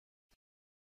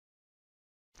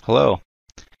Hello.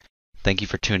 Thank you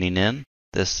for tuning in.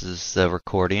 This is the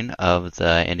recording of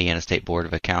the Indiana State Board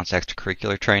of Accounts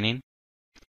Extracurricular Training.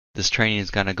 This training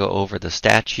is going to go over the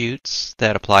statutes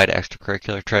that apply to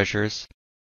extracurricular treasurers,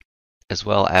 as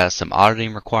well as some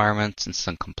auditing requirements and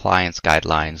some compliance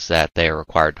guidelines that they are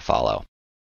required to follow.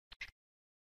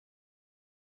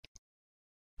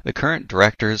 The current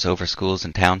directors over schools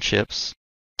and townships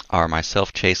are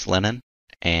myself, Chase Lennon,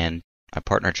 and my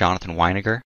partner, Jonathan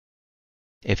Weiniger.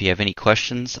 If you have any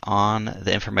questions on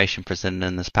the information presented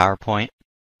in this PowerPoint,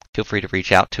 feel free to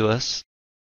reach out to us.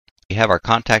 We have our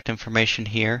contact information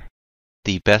here.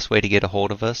 The best way to get a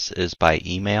hold of us is by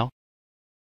email.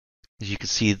 As you can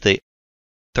see, the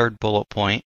third bullet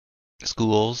point,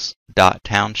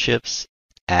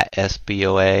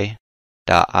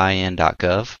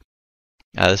 schools.townships@sboa.in.gov.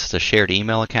 This is a shared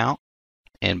email account,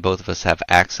 and both of us have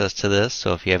access to this.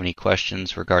 So if you have any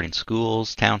questions regarding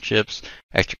schools, townships,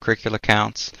 extracurricular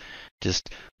accounts, just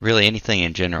really anything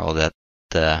in general that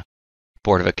the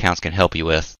Board of Accounts can help you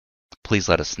with, please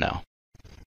let us know.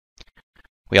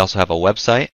 We also have a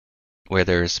website where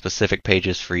there's specific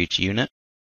pages for each unit.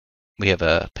 We have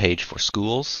a page for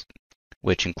schools,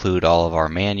 which include all of our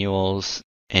manuals,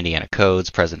 Indiana codes,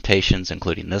 presentations,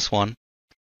 including this one,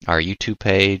 our YouTube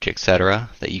page, etc.,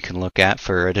 that you can look at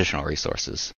for additional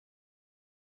resources.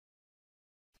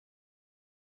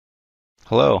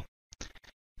 Hello.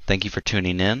 Thank you for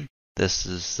tuning in. This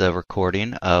is the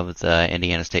recording of the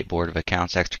Indiana State Board of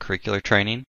Accounts Extracurricular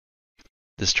Training.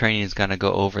 This training is going to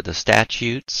go over the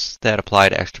statutes that apply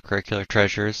to extracurricular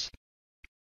treasurers,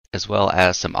 as well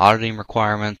as some auditing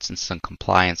requirements and some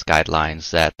compliance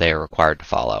guidelines that they are required to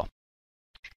follow.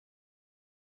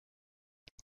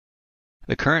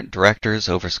 The current directors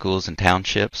over schools and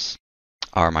townships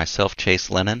are myself, Chase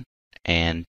Lennon,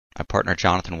 and my partner,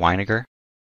 Jonathan Weiniger.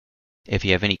 If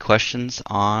you have any questions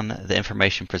on the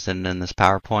information presented in this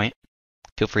PowerPoint,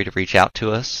 feel free to reach out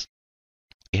to us.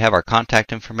 We have our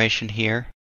contact information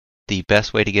here. The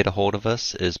best way to get a hold of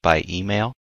us is by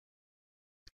email.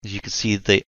 As you can see,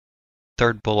 the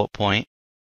third bullet point,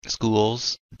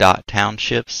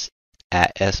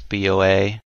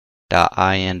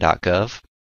 schools.townships@sboa.in.gov.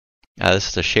 This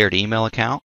is a shared email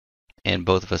account, and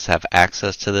both of us have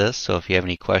access to this. So if you have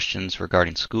any questions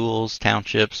regarding schools,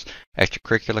 townships,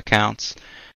 extracurricular accounts,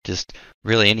 just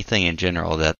really anything in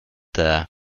general that the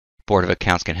Board of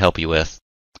Accounts can help you with,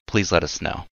 please let us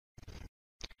know.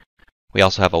 We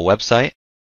also have a website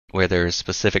where there's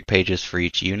specific pages for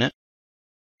each unit.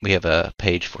 We have a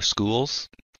page for schools,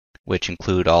 which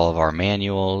include all of our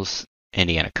manuals,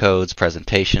 Indiana codes,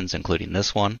 presentations, including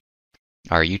this one,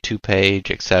 our YouTube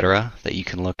page, etc., that you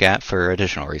can look at for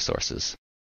additional resources.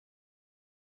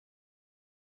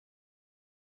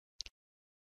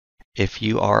 If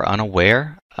you are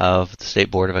unaware of the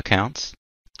State Board of Accounts,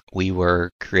 we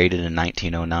were created in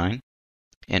 1909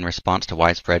 in response to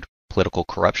widespread political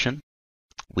corruption.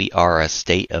 We are a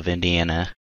state of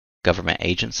Indiana government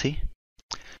agency,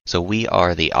 so we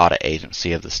are the audit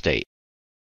agency of the state.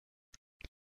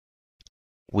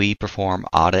 We perform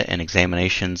audit and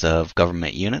examinations of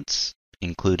government units,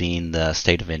 including the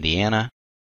state of Indiana,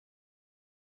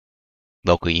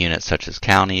 local units such as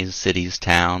counties, cities,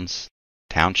 towns,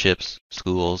 townships,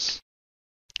 schools,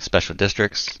 special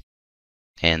districts,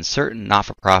 and certain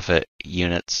not-for-profit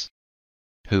units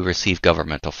who receive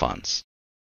governmental funds.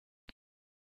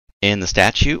 In the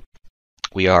statute,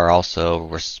 we are also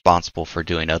responsible for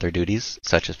doing other duties,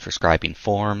 such as prescribing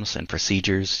forms and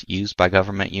procedures used by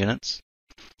government units.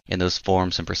 And those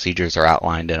forms and procedures are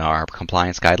outlined in our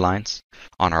compliance guidelines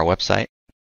on our website.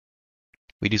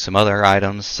 We do some other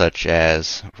items such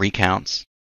as recounts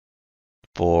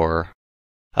for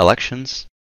elections.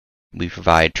 We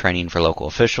provide training for local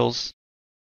officials.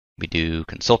 We do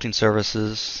consulting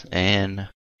services and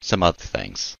some other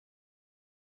things.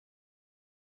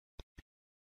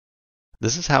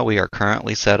 This is how we are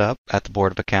currently set up at the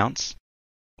Board of Accounts.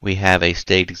 We have a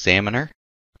state examiner.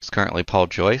 It's currently Paul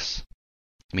Joyce.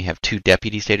 We have two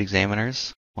deputy state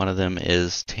examiners. One of them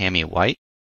is Tammy White,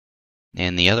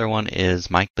 and the other one is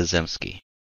Mike Bazemski.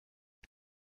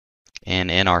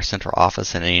 And in our central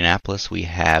office in Indianapolis, we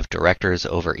have directors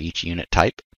over each unit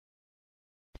type.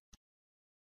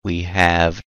 We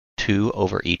have two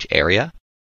over each area.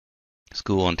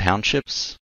 School and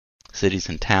townships, cities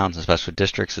and towns and special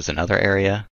districts is another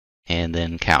area, and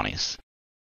then counties.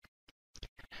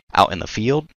 Out in the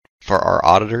field, for our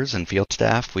auditors and field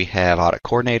staff, we have audit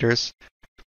coordinators,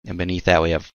 and beneath that we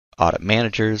have audit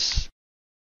managers,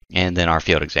 and then our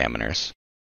field examiners.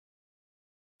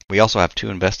 We also have two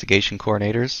investigation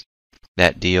coordinators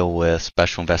that deal with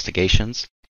special investigations,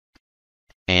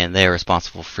 and they're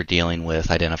responsible for dealing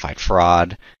with identified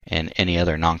fraud and any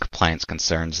other non-compliance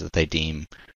concerns that they deem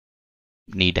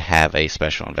need to have a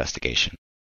special investigation.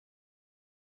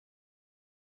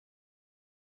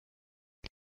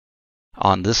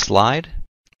 On this slide,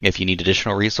 if you need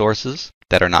additional resources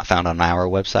that are not found on our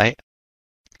website,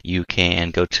 you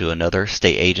can go to another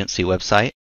state agency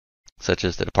website, such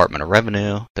as the Department of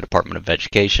Revenue, the Department of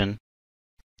Education,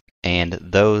 and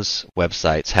those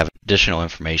websites have additional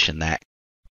information that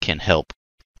can help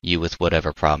you with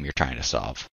whatever problem you're trying to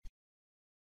solve.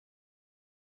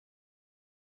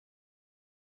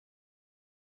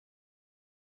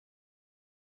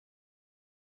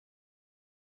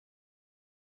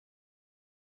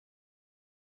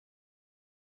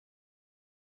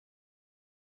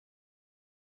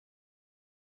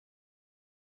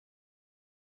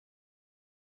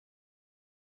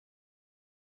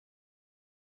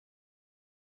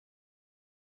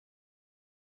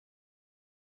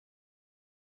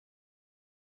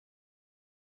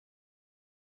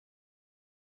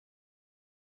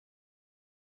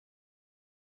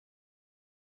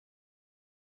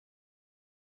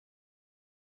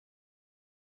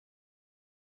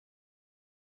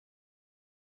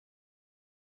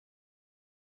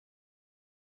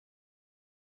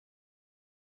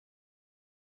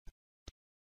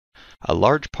 A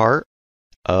large part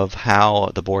of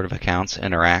how the Board of Accounts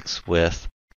interacts with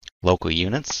local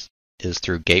units is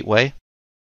through Gateway.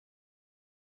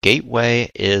 Gateway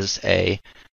is a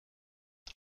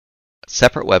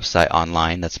separate website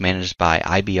online that's managed by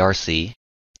IBRC,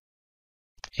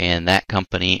 and that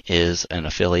company is an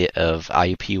affiliate of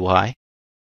IUPUI,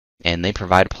 and they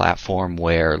provide a platform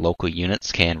where local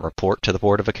units can report to the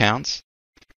Board of Accounts,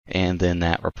 and then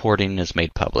that reporting is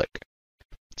made public.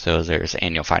 So there's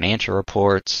annual financial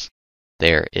reports,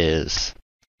 there is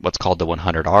what's called the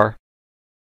 100R,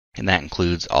 and that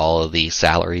includes all of the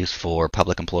salaries for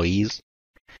public employees,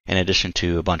 in addition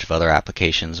to a bunch of other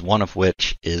applications, one of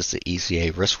which is the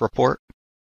ECA Risk Report.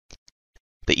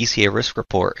 The ECA Risk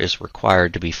Report is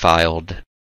required to be filed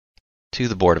to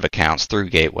the Board of Accounts through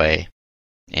Gateway,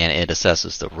 and it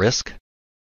assesses the risk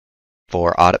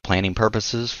for audit planning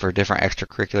purposes for different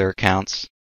extracurricular accounts,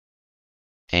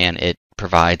 and it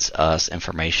provides us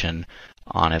information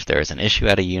on if there is an issue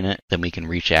at a unit, then we can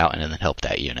reach out and then help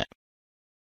that unit.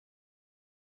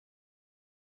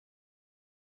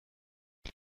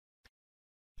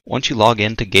 Once you log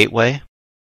into Gateway,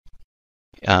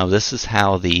 this is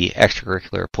how the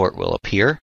extracurricular report will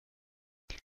appear.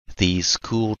 The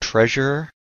school treasurer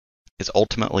is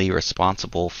ultimately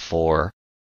responsible for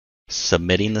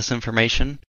submitting this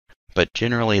information, but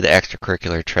generally the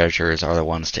extracurricular treasurers are the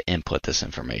ones to input this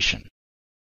information.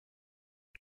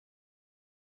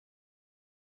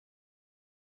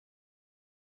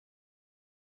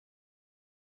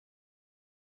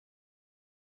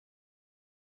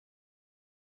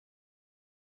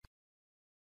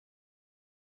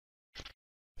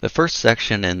 The first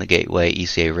section in the Gateway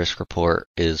ECA Risk Report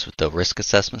is the Risk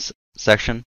Assessment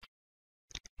section,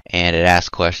 and it asks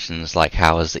questions like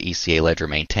how is the ECA ledger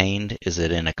maintained? Is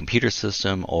it in a computer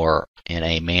system or in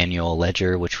a manual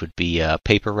ledger, which would be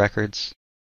paper records?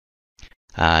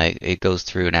 It goes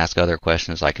through and asks other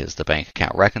questions like is the bank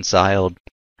account reconciled?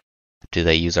 Do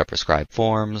they use our prescribed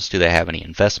forms? Do they have any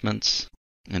investments?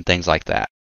 And things like that.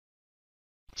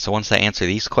 So once they answer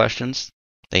these questions,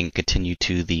 they can continue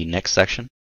to the next section.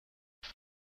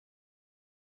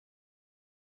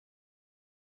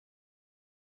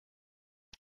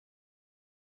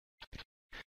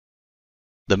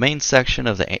 The main section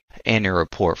of the annual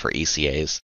report for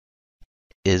ECAs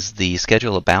is the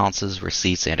schedule of balances,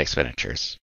 receipts, and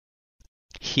expenditures.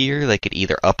 Here they could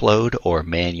either upload or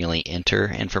manually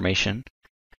enter information,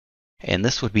 and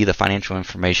this would be the financial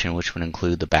information which would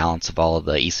include the balance of all of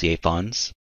the ECA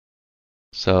funds.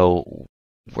 So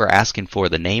we're asking for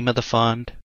the name of the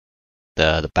fund,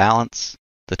 the balance,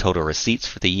 the total receipts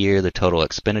for the year, the total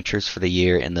expenditures for the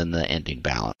year, and then the ending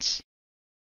balance.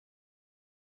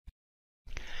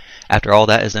 After all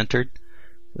that is entered,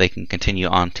 they can continue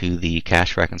on to the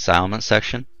cash reconcilement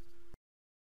section.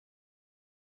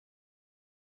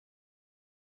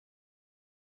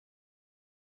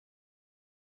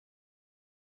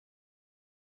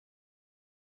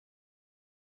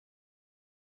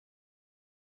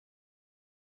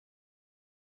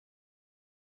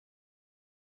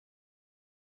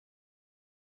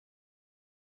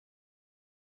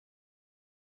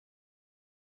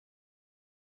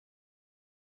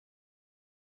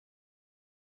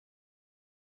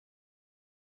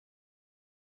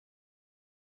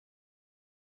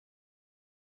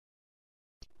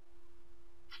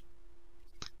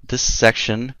 This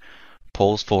section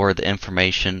pulls forward the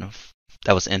information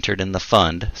that was entered in the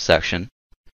fund section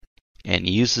and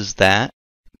uses that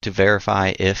to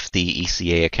verify if the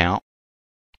ECA account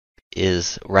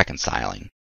is reconciling.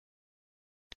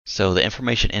 So the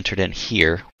information entered in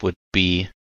here would be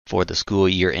for the school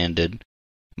year ended,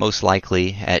 most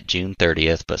likely at June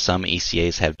 30th, but some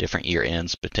ECAs have different year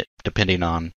ends depending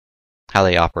on how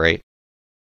they operate.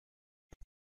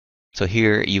 So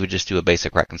here you would just do a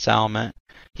basic reconcilement.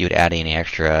 You would add any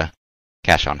extra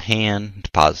cash on hand,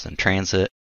 deposits in transit,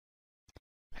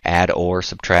 add or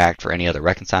subtract for any other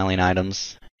reconciling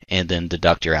items, and then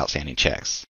deduct your outstanding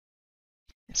checks.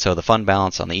 So the fund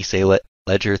balance on the ECA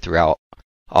ledger throughout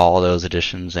all those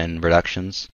additions and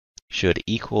reductions should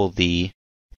equal the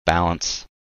balance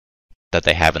that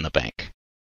they have in the bank.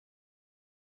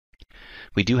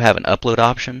 We do have an upload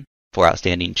option for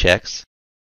outstanding checks,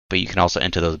 but you can also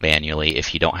enter those manually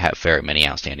if you don't have very many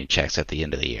outstanding checks at the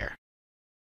end of the year.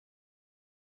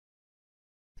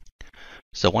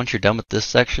 So once you're done with this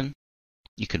section,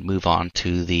 you can move on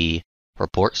to the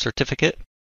report certificate.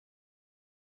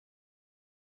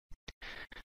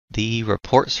 The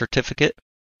report certificate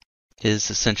is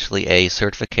essentially a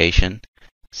certification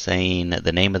saying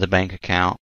the name of the bank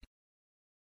account,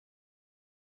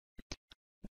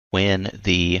 when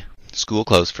the school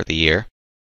closed for the year,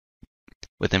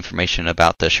 with information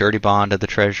about the surety bond of the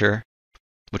treasurer,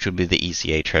 which would be the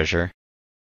ECA treasurer.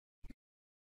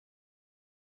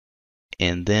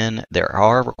 And then there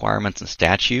are requirements in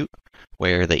statute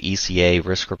where the ECA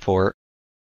risk report,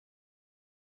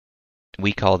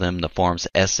 we call them the forms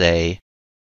SA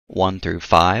 1 through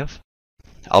 5.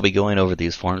 I'll be going over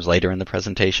these forms later in the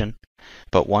presentation,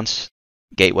 but once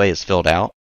Gateway is filled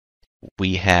out,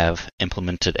 we have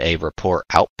implemented a report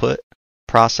output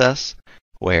process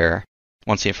where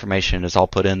once the information is all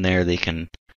put in there, they can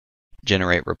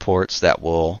generate reports that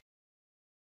will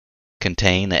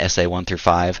contain the SA 1 through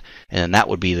 5, and then that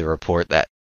would be the report that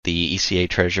the ECA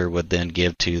treasurer would then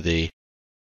give to the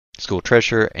school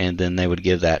treasurer, and then they would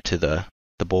give that to the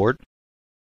board.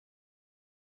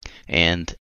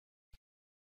 And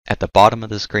at the bottom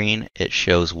of the screen, it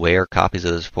shows where copies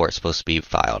of this report are supposed to be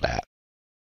filed at.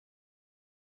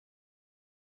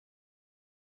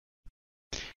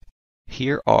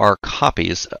 Here are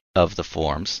copies of the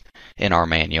forms in our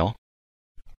manual.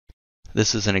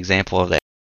 This is an example of the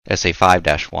SA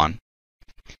 5-1,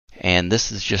 and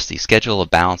this is just the schedule of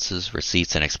balances,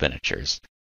 receipts, and expenditures.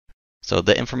 So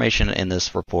the information in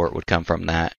this report would come from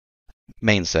that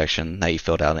main section that you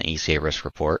filled out in the ECA risk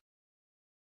report.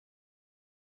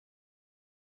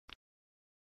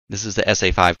 This is the SA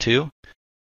 5-2.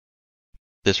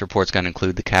 This report's going to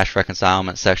include the cash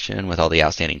reconcilement section with all the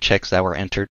outstanding checks that were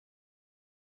entered.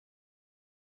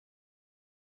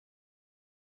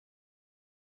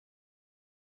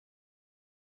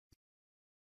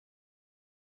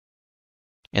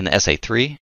 In the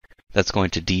SA3, that's going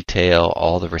to detail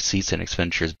all the receipts and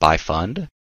expenditures by fund. And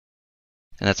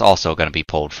that's also going to be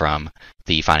pulled from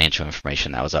the financial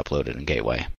information that was uploaded in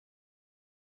Gateway.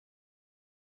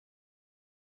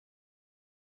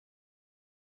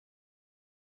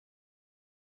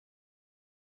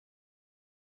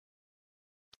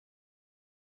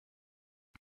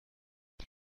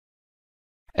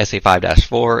 SA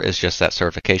 5-4 is just that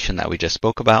certification that we just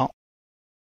spoke about.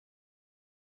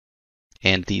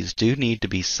 And these do need to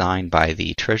be signed by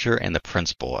the treasurer and the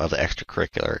principal of the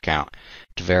extracurricular account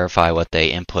to verify what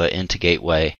they input into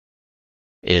Gateway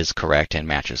is correct and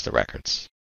matches the records.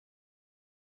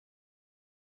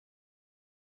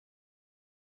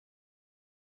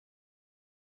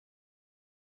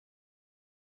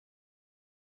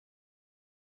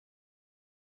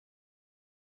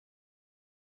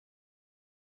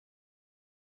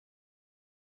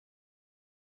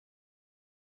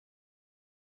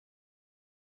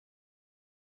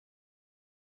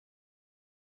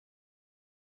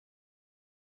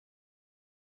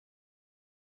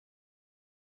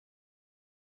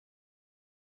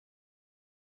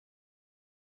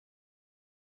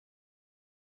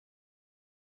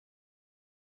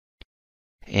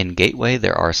 In Gateway,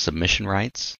 there are submission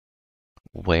rights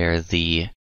where the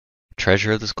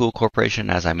treasurer of the school corporation,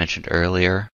 as I mentioned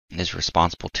earlier, is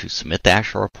responsible to submit the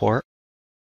actual report.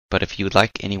 But if you would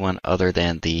like anyone other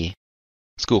than the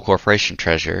school corporation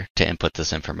treasurer to input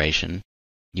this information,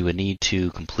 you would need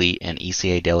to complete an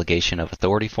ECA delegation of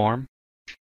authority form.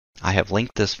 I have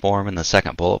linked this form in the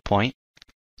second bullet point.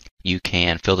 You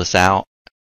can fill this out,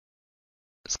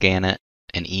 scan it,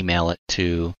 and email it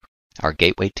to our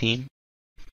Gateway team.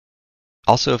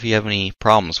 Also, if you have any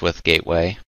problems with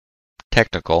Gateway,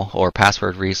 technical or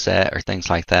password reset or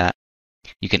things like that,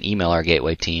 you can email our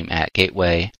Gateway team at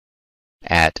gateway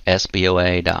at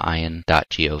sboa.in.gov.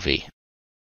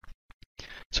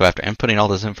 So after inputting all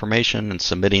this information and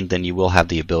submitting, then you will have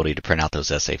the ability to print out those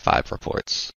SA5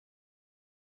 reports.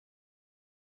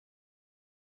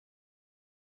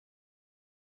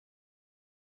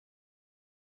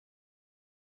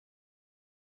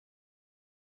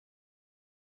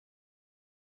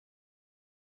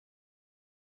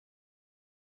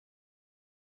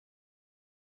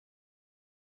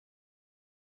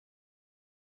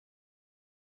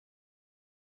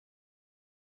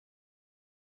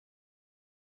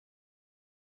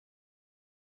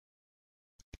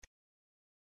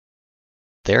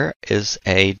 There is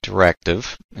a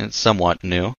directive, and it's somewhat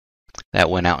new, that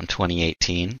went out in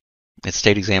 2018. It's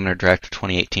State Examiner Directive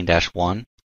 2018-1.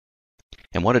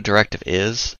 And what a directive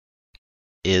is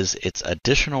its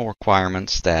additional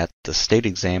requirements that the State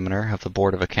Examiner of the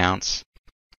Board of Accounts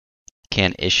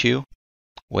can issue,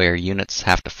 where units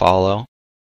have to follow.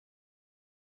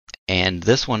 And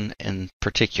this one in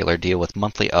particular deal with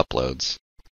monthly uploads.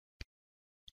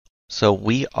 So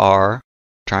we are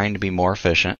trying to be more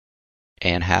efficient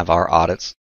and have our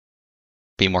audits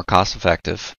be more cost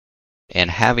effective, and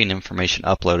having information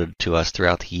uploaded to us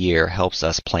throughout the year helps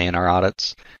us plan our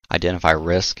audits, identify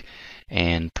risk,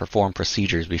 and perform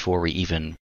procedures before we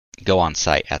even go on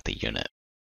site at the unit.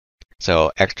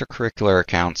 So extracurricular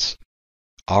accounts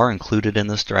are included in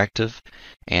this directive,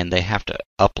 and they have to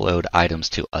upload items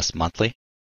to us monthly.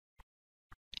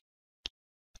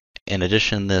 In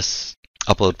addition, this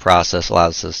upload process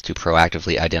allows us to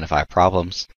proactively identify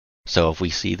problems. So if we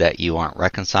see that you aren't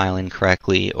reconciling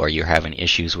correctly or you're having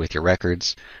issues with your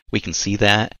records, we can see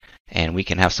that and we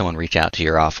can have someone reach out to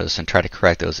your office and try to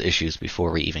correct those issues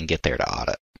before we even get there to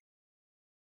audit.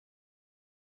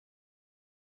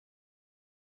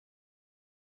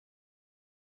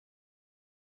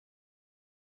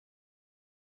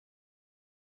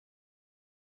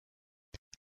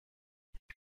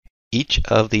 Each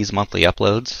of these monthly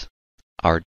uploads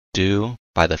are due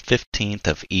by the 15th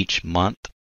of each month,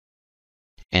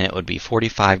 and it would be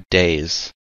 45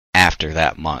 days after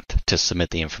that month to submit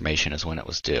the information is when it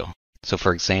was due. So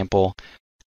for example,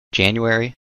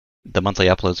 January, the monthly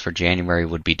uploads for January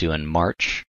would be due in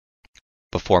March,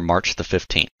 before March the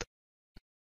 15th.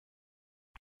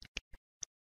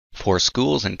 For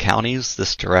schools and counties,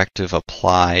 this directive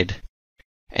applied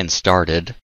and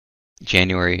started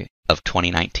January of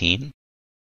 2019.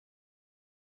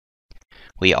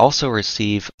 We also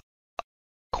receive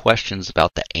questions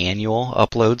about the annual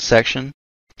upload section.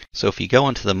 So if you go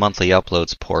into the monthly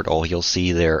uploads portal, you'll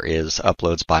see there is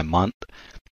uploads by month,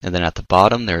 and then at the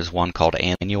bottom there's one called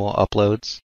annual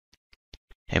uploads.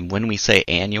 And when we say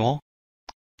annual,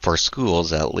 for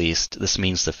schools at least, this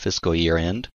means the fiscal year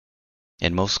end.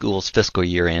 And most schools' fiscal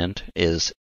year end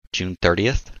is June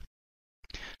 30th.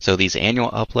 So these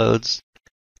annual uploads,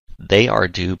 they are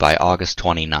due by August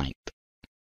 29th.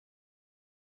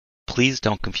 Please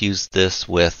don't confuse this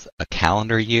with a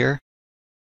calendar year,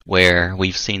 where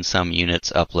we've seen some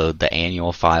units upload the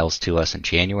annual files to us in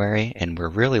January, and we're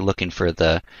really looking for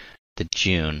the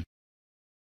June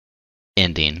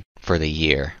ending for the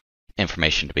year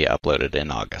information to be uploaded in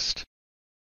August.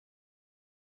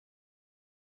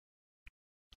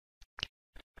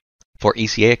 For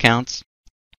ECA accounts,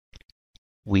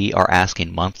 we are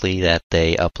asking monthly that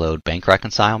they upload bank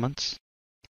reconcilements.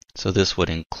 So this would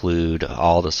include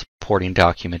all the supporting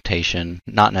documentation,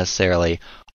 not necessarily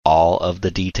all of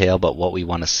the detail, but what we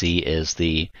want to see is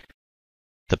the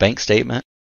bank statement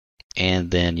and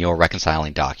then your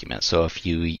reconciling document. So if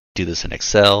you do this in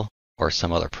Excel or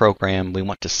some other program, we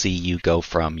want to see you go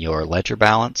from your ledger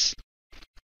balance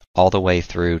all the way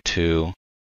through to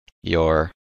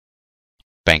your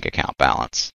bank account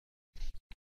balance.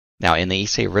 Now in the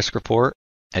ECA risk report,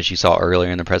 as you saw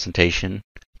earlier in the presentation,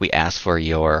 we asked for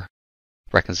your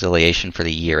reconciliation for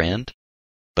the year end,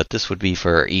 but this would be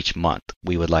for each month.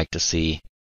 We would like to see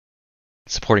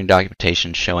supporting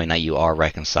documentation showing that you are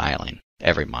reconciling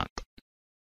every month.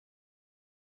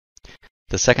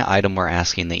 The second item we're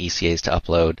asking the ECAs to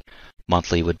upload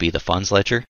monthly would be the funds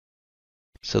ledger.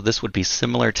 So this would be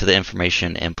similar to the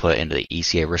information input into the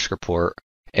ECA risk report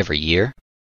every year,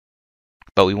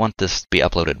 but we want this to be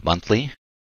uploaded monthly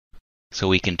so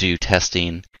we can do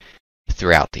testing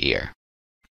throughout the year.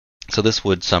 So this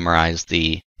would summarize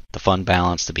the fund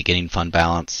balance, the beginning fund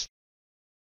balance,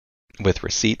 with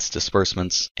receipts,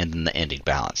 disbursements, and then the ending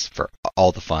balance for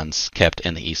all the funds kept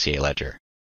in the ECA ledger.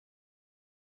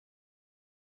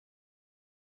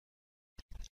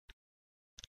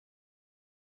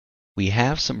 We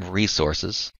have some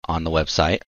resources on the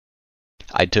website.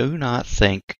 I do not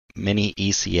think many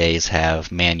ECAs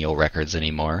have manual records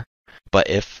anymore, but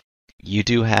if you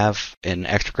do have an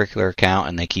extracurricular account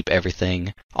and they keep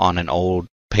everything on an old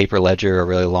paper ledger, a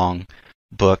really long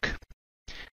book,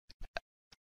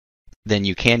 then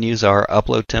you can use our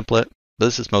upload template.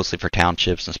 This is mostly for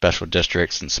townships and special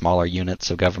districts and smaller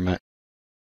units of government.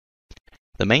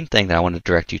 The main thing that I wanted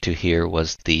to direct you to here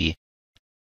was the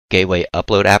Gateway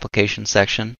Upload Application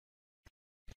section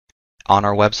on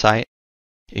our website.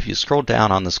 If you scroll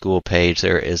down on the school page,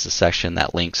 there is a section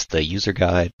that links the user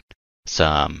guide,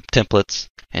 some templates,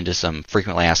 and just some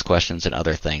frequently asked questions and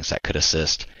other things that could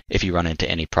assist if you run into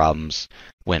any problems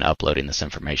when uploading this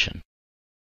information.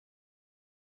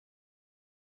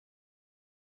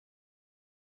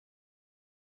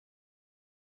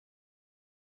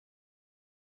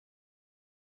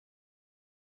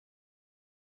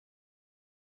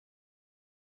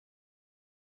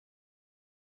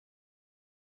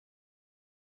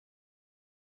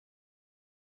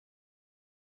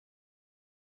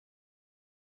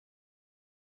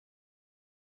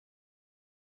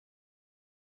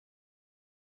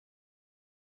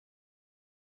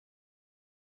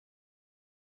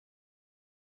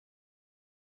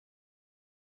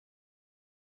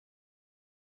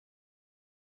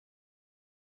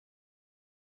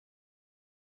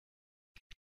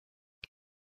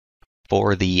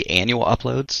 For the annual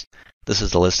uploads, this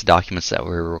is the list of documents that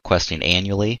we're requesting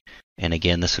annually, and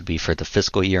again, this would be for the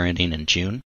fiscal year ending in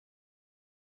June.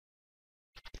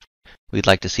 We'd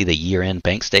like to see the year-end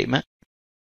bank statement,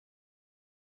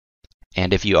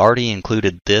 and if you already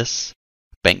included this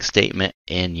bank statement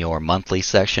in your monthly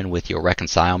section with your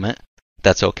reconcilement,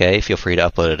 that's okay. Feel free to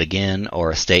upload it again,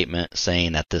 or a statement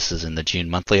saying that this is in the June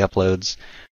monthly uploads.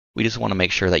 We just want to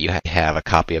make sure that you have a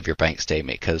copy of your bank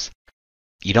statement, because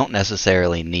you don't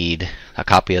necessarily need a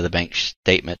copy of the bank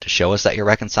statement to show us that you're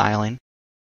reconciling,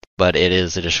 but it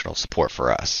is additional support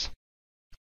for us.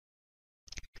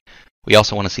 We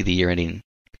also want to see the year-ending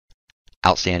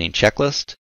outstanding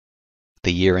checklist,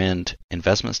 the year-end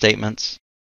investment statements,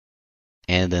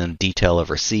 and then a detail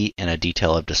of receipt and a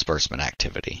detail of disbursement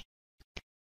activity.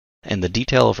 And the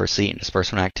detail of receipt and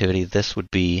disbursement activity, this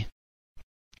would be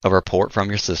a report from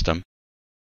your system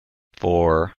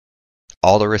for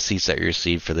all the receipts that you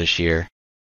received for this year,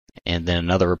 and then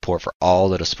another report for all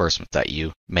the disbursements that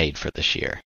you made for this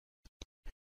year.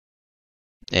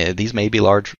 These may be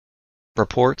large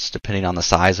reports depending on the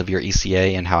size of your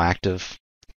ECA and how active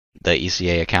the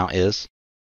ECA account is.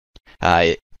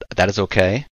 That is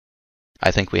okay. I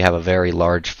think we have a very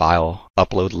large file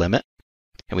upload limit,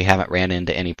 and we haven't ran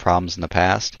into any problems in the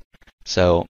past,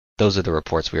 so those are the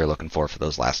reports we are looking for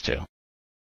those last two.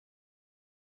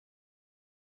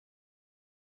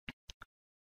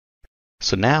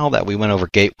 So now that we went over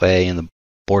Gateway and the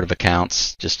Board of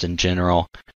Accounts, just in general,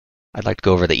 I'd like to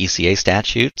go over the ECA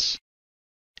statutes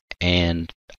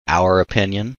and our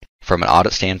opinion from an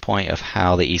audit standpoint of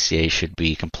how the ECA should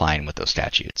be complying with those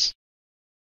statutes.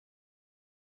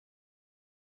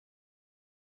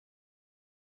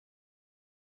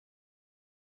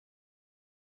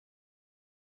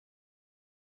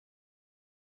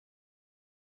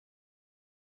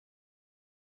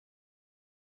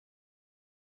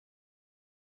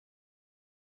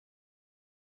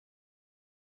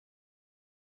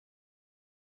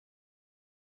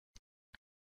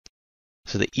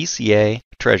 So the ECA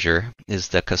treasurer is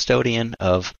the custodian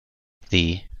of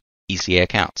the ECA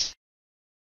accounts.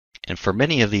 And for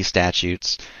many of these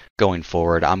statutes going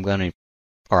forward,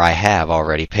 I have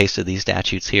already pasted these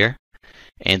statutes here.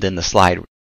 And then the slide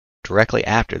directly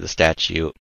after the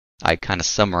statute, I kind of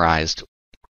summarized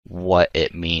what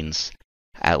it means,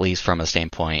 at least from a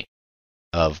standpoint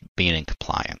of being in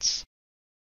compliance.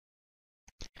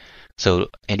 So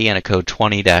Indiana Code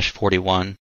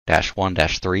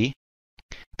 20-41-1-3,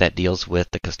 that deals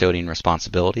with the custodian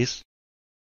responsibilities.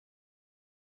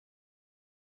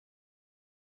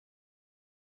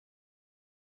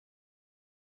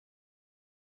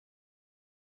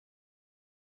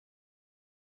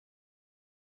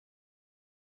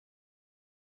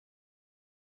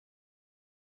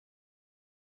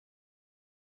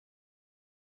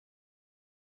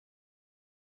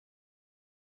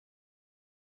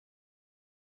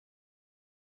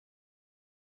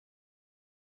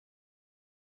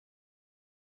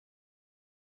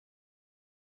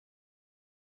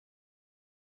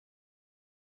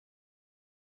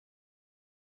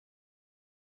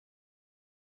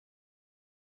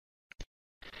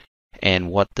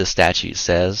 And what the statute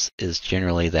says is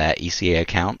generally that ECA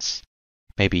accounts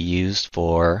may be used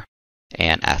for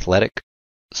an athletic,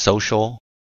 social,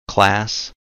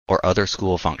 class, or other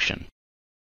school function.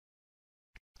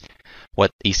 What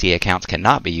ECA accounts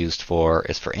cannot be used for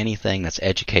is for anything that's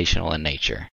educational in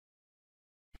nature.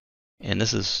 And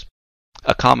this is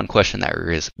a common question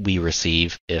that we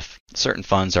receive if certain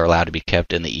funds are allowed to be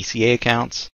kept in the ECA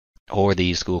accounts or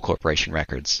the school corporation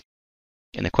records.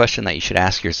 And the question that you should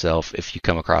ask yourself if you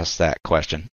come across that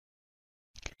question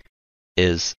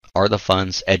is, are the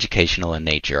funds educational in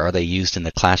nature? Are they used in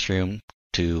the classroom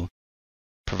to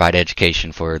provide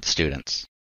education for the students?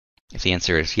 If the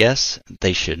answer is yes,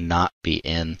 they should not be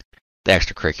in the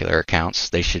extracurricular accounts.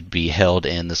 They should be held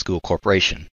in the school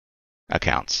corporation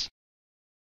accounts.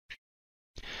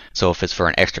 So if it's for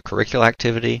an extracurricular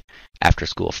activity, after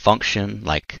school function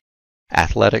like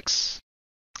athletics,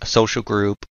 a social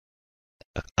group,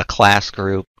 a class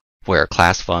group, where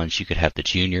class funds, you could have the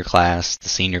junior class, the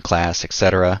senior class,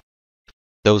 etc.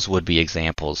 Those would be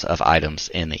examples of items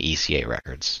in the ECA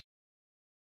records.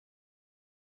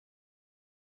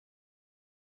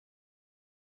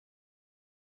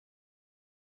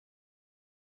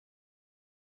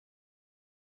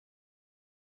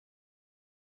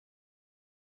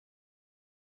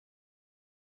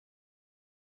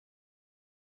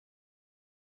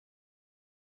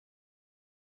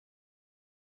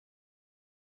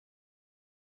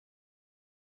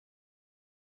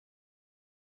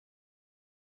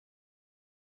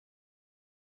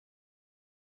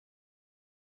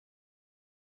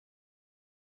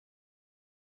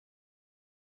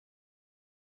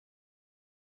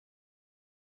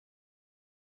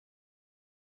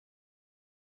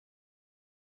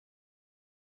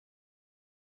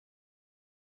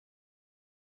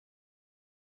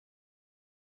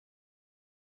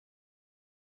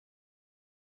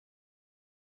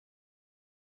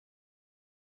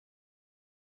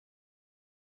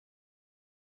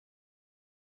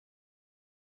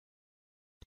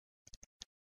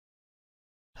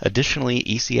 Additionally,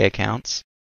 ECA accounts,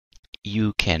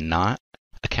 you cannot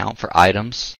account for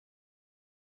items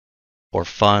or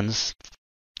funds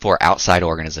for outside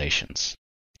organizations.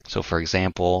 So for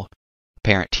example,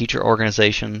 parent-teacher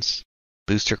organizations,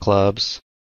 booster clubs,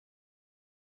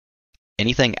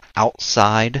 anything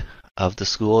outside of the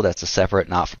school that's a separate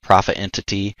not-for-profit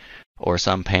entity or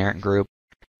some parent group,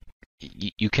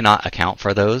 you cannot account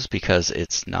for those because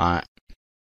it's not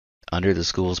under the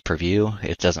school's purview.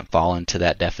 It doesn't fall into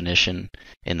that definition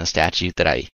in the statute that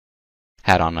I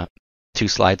had on 2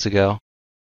 slides ago.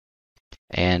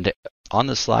 And on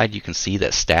the slide, you can see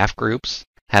that staff groups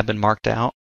have been marked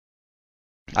out.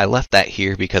 I left that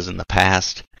here because in the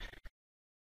past,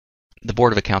 the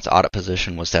Board of Accounts audit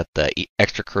position was that the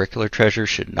extracurricular treasurer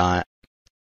should not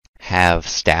have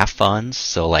staff funds,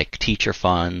 so like teacher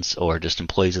funds or just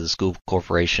employees of the school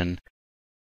corporation,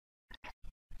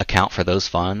 account for those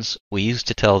funds. We used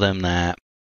to tell them that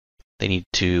they need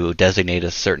to designate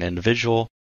a certain individual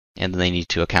and they need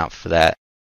to account for that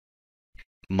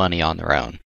money on their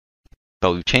own.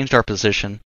 But we've changed our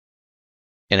position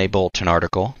in a bulletin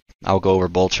article. I'll go over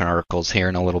bulletin articles here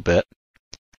in a little bit.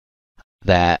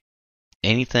 That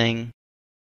anything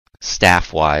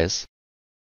staff-wise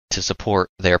to support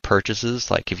their purchases,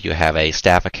 like if you have a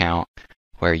staff account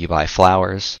where you buy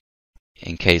flowers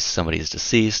in case somebody's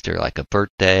deceased or like a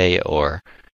birthday, or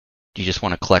you just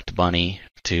want to collect money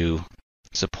to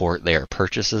support their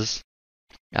purchases,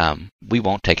 we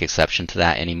won't take exception to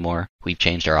that anymore. We've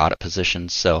changed our audit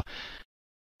positions, so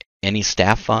any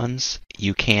staff funds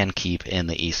you can keep in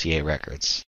the ECA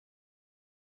records.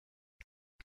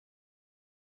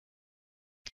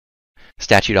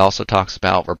 Statute also talks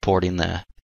about reporting the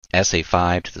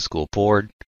SA5 to the school board,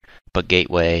 but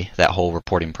Gateway, that whole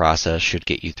reporting process should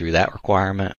get you through that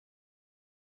requirement.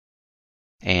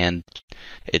 And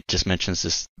it just mentions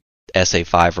this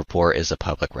SA5 report is a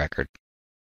public record.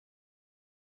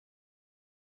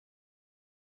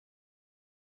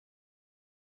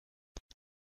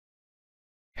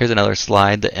 Here's another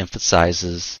slide that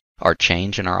emphasizes our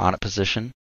change in our audit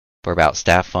position for about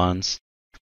staff funds.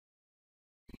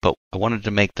 But I wanted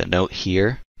to make the note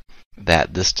here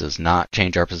that this does not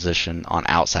change our position on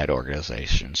outside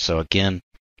organizations. So again,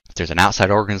 if there's an outside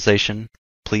organization,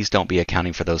 please don't be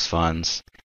accounting for those funds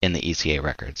in the ECA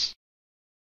records.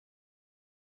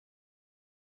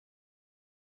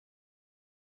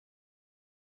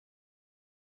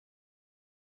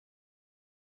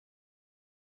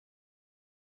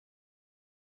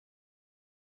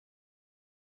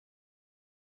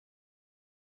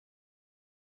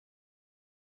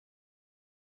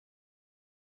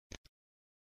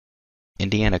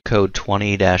 Indiana Code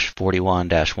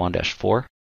 20-41-1-4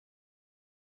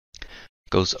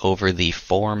 goes over the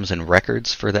forms and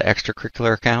records for the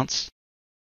extracurricular accounts,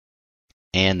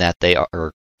 and that they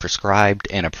are prescribed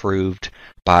and approved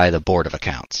by the Board of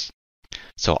Accounts.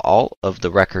 So all of the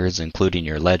records, including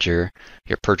your ledger,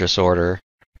 your purchase order,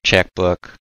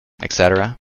 checkbook,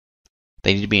 etc.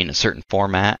 They need to be in a certain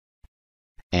format,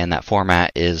 and that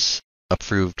format is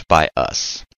approved by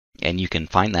us. And you can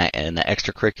find that in the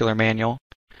extracurricular manual,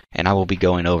 and I will be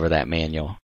going over that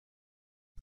manual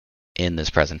in this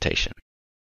presentation.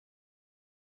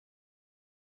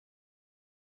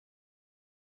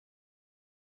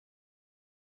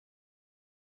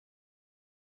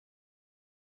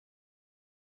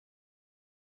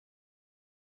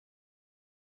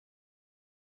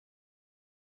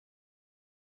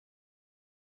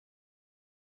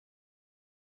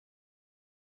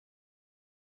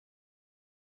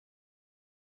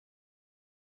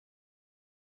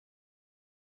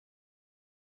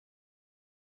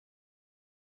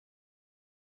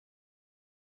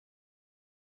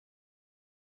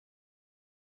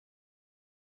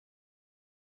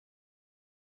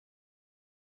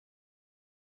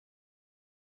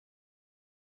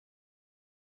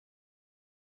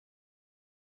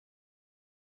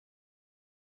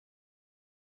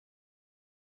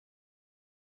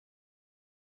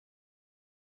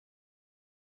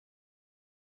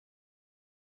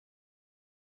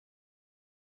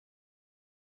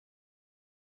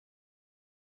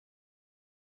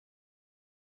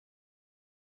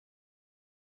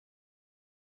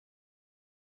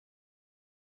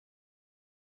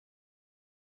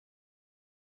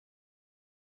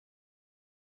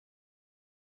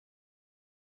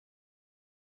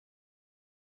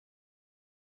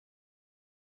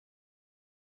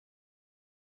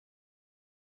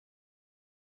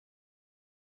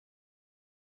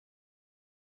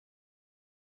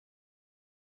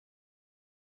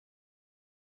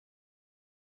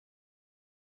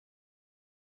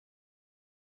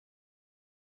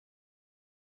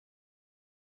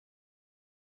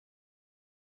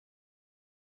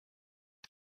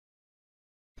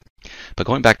 But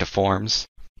going back to forms,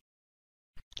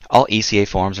 all ECA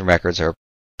forms and records are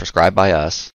prescribed by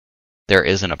us. There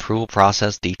is an approval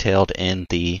process detailed in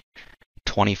the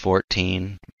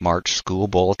 2014 March School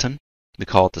Bulletin. We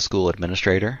call it the School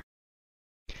Administrator.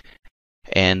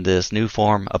 And this new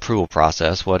form approval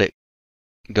process, what it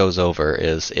goes over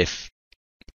is, if,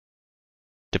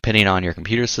 depending on your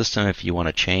computer system, if you want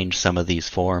to change some of these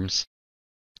forms,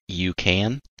 you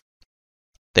can.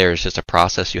 There's just a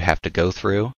process you have to go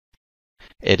through.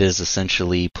 It is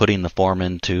essentially putting the form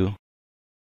into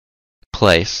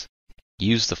place,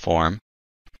 use the form,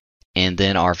 and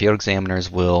then our field examiners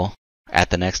will, at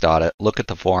the next audit, look at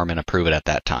the form and approve it at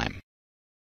that time.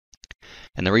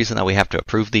 And the reason that we have to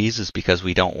approve these is because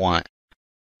we don't want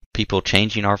people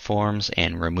changing our forms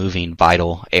and removing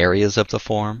vital areas of the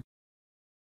form.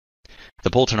 The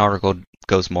bulletin article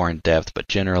goes more in depth, but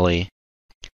generally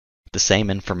the same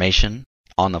information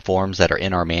on the forms that are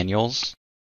in our manuals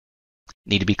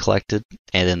need to be collected,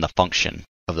 and then the function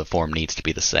of the form needs to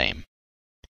be the same.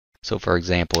 So for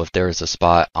example, if there is a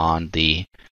spot on the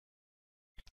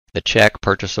check,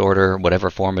 purchase order, whatever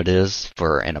form it is,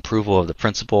 for an approval of the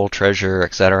principal, treasurer,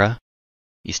 etc.,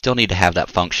 you still need to have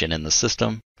that function in the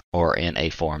system or in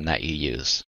a form that you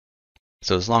use.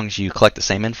 So as long as you collect the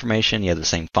same information, you have the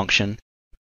same function,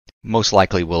 most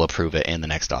likely we'll approve it in the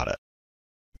next audit.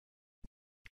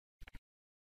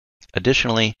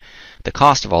 Additionally, the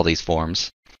cost of all these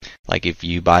forms, like if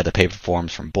you buy the paper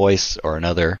forms from Boyce or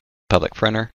another public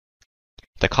printer,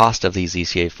 the cost of these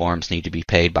ECA forms need to be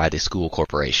paid by the school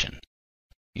corporation.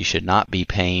 You should not be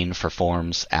paying for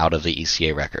forms out of the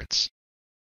ECA records.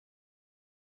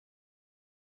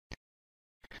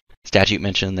 Statute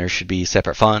mentioned there should be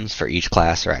separate funds for each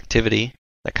class or activity.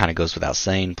 That kind of goes without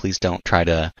saying. Please don't try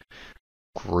to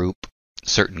group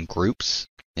certain groups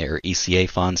or ECA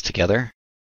funds together.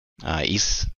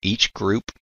 Each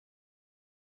group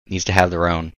needs to have their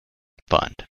own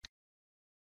fund.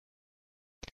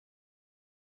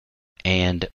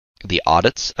 And the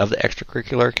audits of the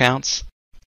extracurricular accounts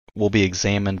will be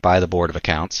examined by the Board of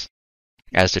Accounts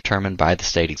as determined by the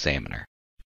state examiner.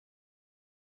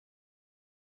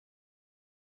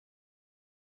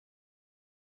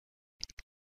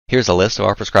 Here's a list of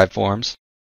our prescribed forms.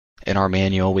 In our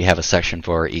manual, we have a section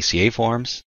for ECA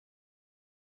forms.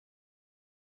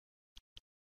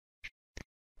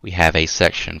 We have a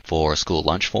section for school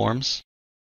lunch forms.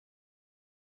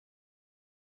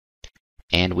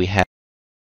 And we have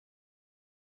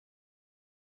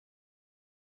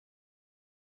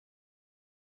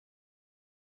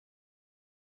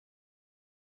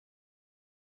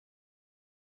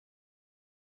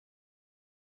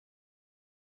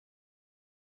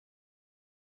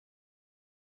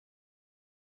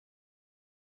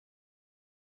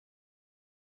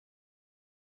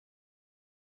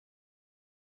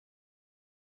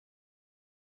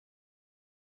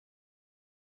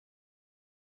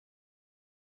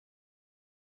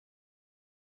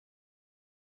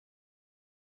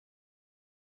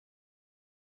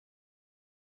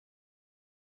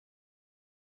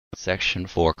section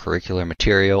for curricular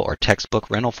material or textbook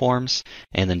rental forms,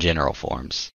 and then general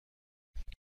forms.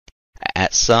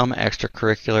 At some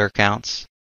extracurricular accounts,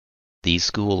 the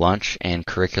school lunch and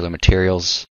curricular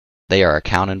materials, they are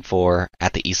accounted for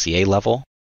at the ECA level,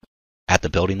 at the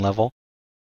building level.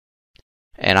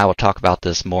 And I will talk about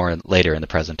this more later in the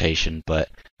presentation, but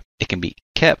it can be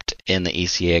kept in the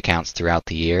ECA accounts throughout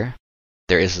the year.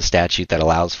 There is a statute that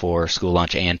allows for school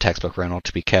lunch and textbook rental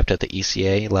to be kept at the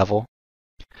ECA level.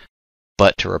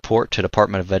 But to report to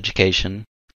Department of Education,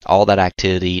 all that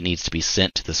activity needs to be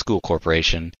sent to the school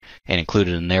corporation and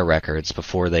included in their records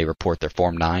before they report their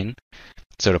Form 9,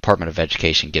 so Department of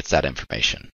Education gets that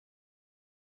information.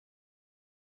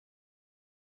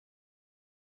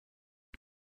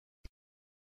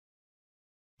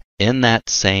 In that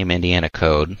same Indiana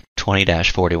Code,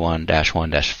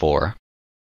 20-41-1-4,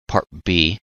 Part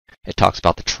B, it talks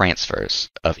about the transfers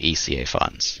of ECA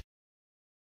funds.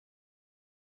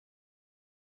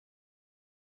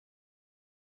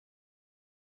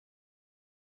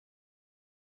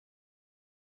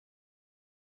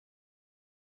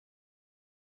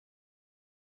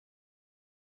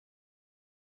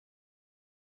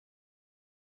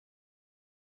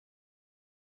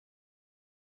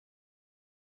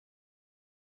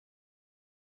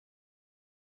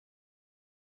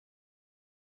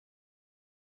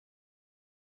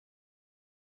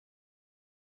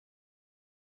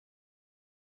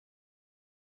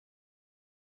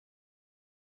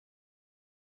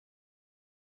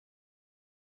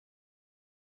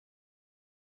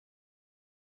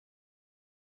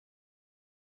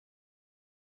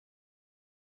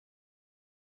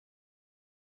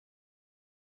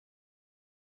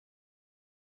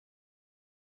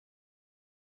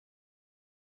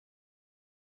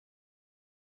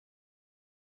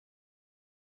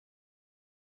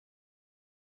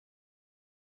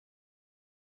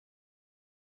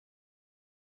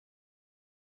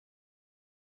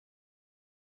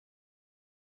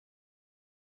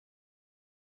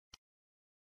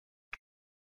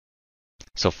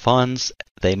 So funds,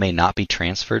 they may not be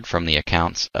transferred from the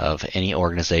accounts of any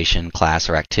organization, class,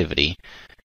 or activity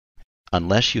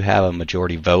unless you have a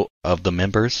majority vote of the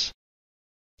members,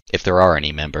 if there are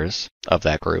any members of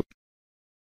that group.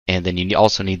 And then you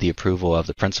also need the approval of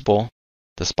the principal,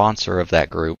 the sponsor of that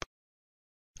group,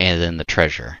 and then the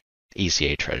treasurer,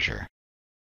 ECA treasurer.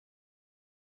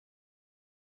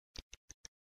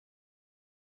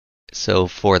 So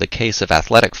for the case of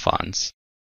athletic funds,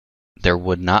 there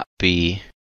would not be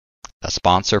a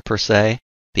sponsor per se.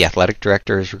 The athletic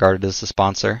director is regarded as the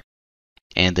sponsor.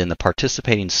 And then the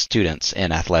participating students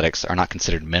in athletics are not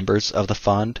considered members of the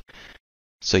fund.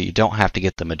 So you don't have to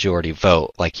get the majority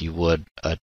vote like you would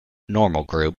a normal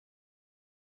group.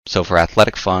 So for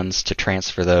athletic funds, to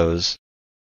transfer those,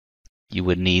 you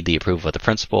would need the approval of the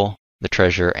principal, the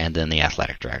treasurer, and then the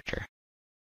athletic director.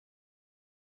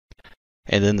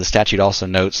 And then the statute also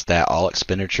notes that all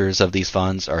expenditures of these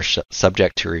funds are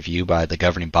subject to review by the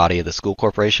governing body of the school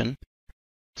corporation.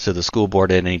 So the school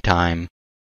board at any time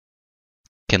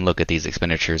can look at these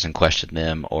expenditures and question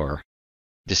them, or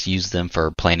just use them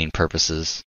for planning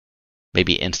purposes,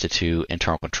 maybe institute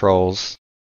internal controls,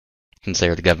 since they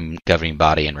are the governing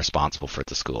body and responsible for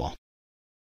the school.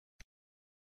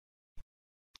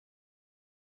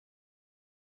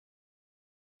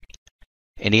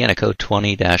 Indiana Code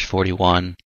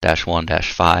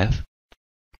 20-41-1-5,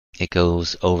 it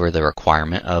goes over the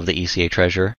requirement of the ECA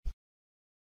treasurer.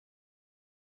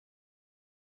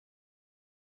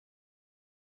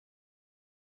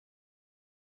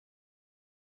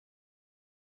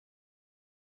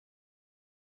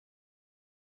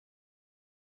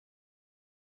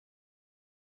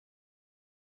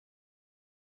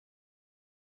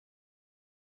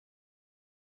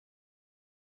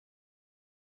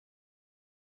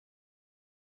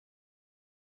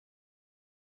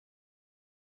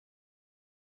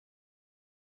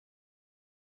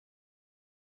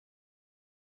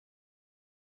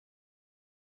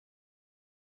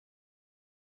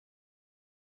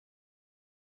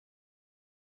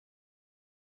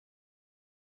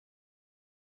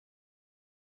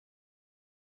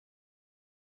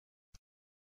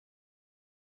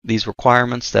 These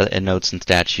requirements that it notes in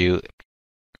statute,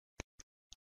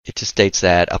 it just states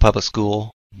that a public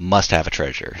school must have a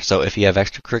treasurer. So if you have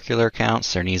extracurricular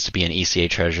accounts, there needs to be an ECA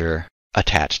treasurer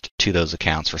attached to those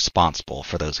accounts, responsible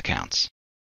for those accounts.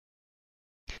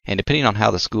 And depending on how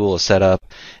the school is set up,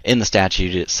 in the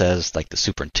statute it says like the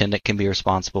superintendent can be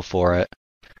responsible for it,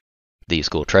 the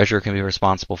school treasurer can be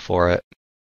responsible for it,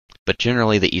 but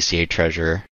generally the ECA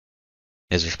treasurer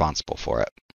is responsible for it.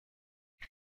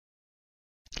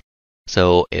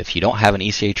 So if you don't have an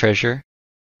ECA treasurer,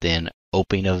 Then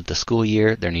opening of the school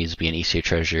year, there needs to be an ECA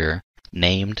treasurer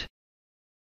named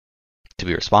to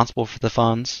be responsible for the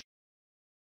funds.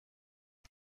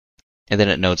 And then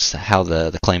it notes how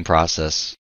the claim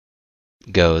process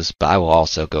goes, but I will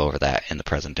also go over that in the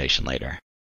presentation later.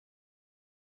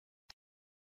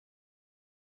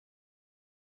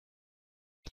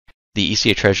 The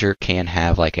ECA treasurer can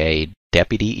have like a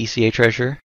deputy ECA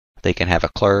treasurer. They can have a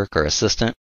clerk or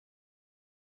assistant.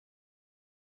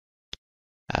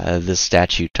 This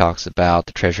statute talks about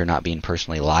the treasurer not being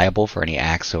personally liable for any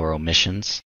acts or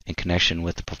omissions in connection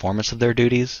with the performance of their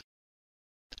duties,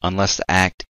 unless the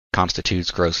act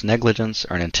constitutes gross negligence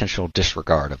or an intentional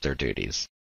disregard of their duties.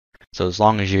 So as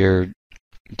long as you're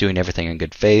doing everything in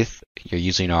good faith, you're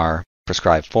using our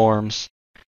prescribed forms,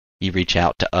 you reach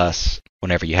out to us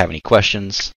whenever you have any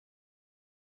questions.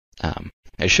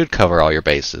 It should cover all your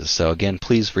bases. So again,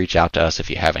 please reach out to us if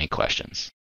you have any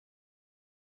questions.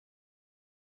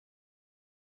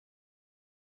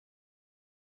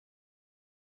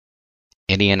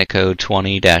 Indiana Code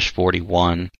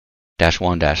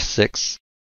 20-41-1-6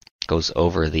 goes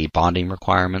over the bonding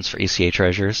requirements for ECA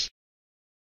treasurers.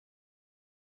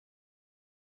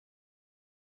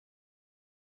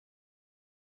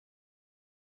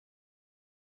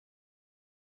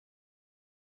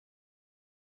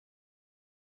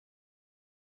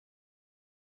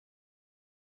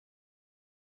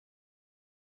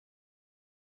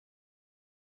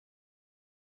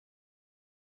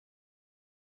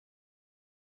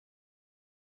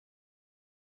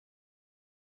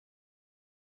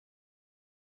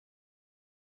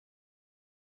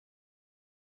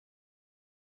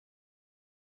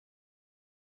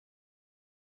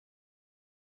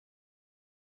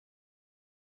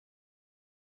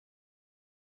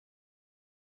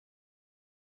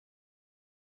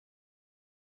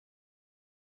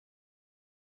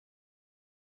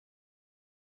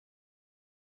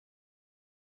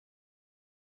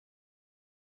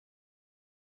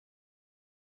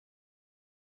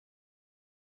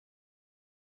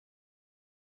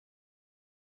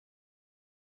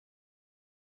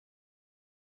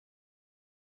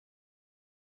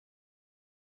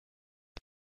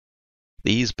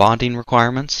 These bonding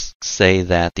requirements say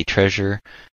that the treasurer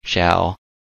shall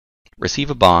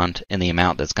receive a bond in the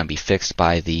amount that's going to be fixed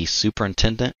by the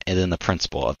superintendent and then the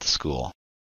principal of the school.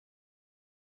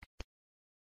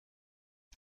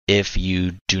 If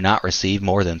you do not receive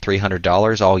more than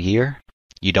 $300 all year,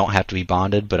 you don't have to be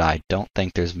bonded, but I don't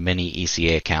think there's many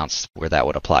ECA accounts where that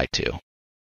would apply to.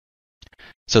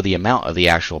 So the amount of the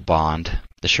actual bond,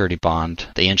 the surety bond,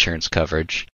 the insurance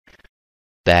coverage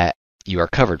that you are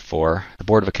covered for, the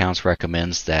Board of Accounts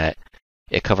recommends that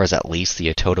it covers at least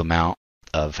the total amount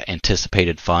of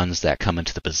anticipated funds that come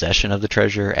into the possession of the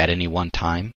treasurer at any one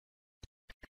time.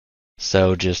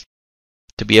 So just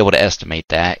to be able to estimate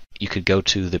that, you could go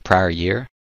to the prior year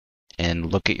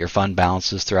and look at your fund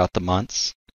balances throughout the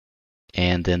months,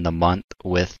 and then the month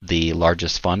with the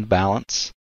largest fund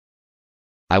balance,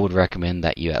 I would recommend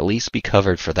that you at least be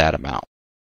covered for that amount.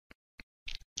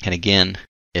 And again,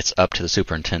 it's up to the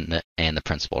superintendent and the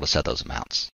principal to set those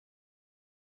amounts.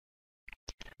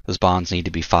 Those bonds need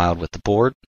to be filed with the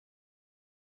board,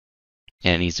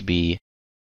 and it needs to be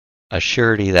a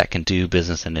surety that can do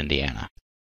business in Indiana.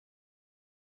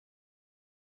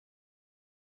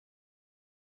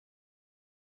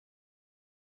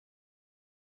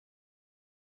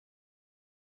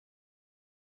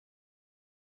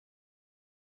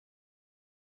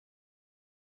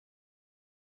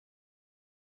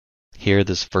 Here,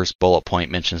 this first bullet point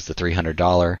mentions the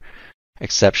 $300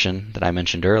 exception that I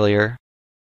mentioned earlier.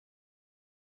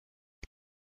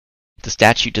 The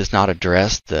statute does not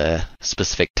address the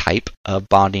specific type of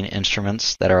bonding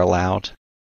instruments that are allowed,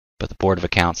 but the Board of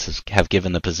Accounts have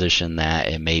given the position that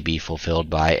it may be fulfilled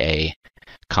by a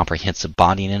comprehensive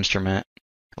bonding instrument,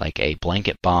 like a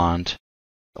blanket bond,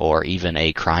 or even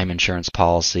a crime insurance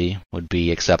policy would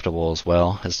be acceptable as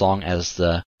well, as long as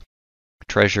the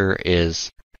treasurer is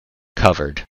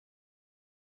covered.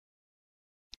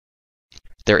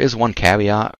 There is one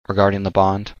caveat regarding the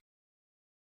bond.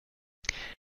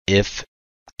 If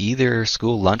either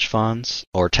school lunch funds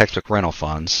or textbook rental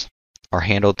funds are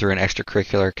handled through an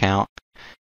extracurricular account,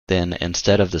 then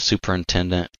instead of the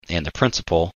superintendent and the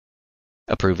principal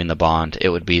approving the bond, it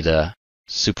would be the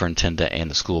superintendent and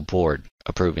the school board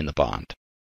approving the bond.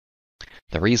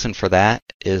 The reason for that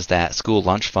is that school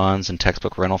lunch funds and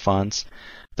textbook rental funds,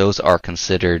 those are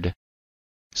considered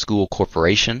school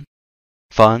corporation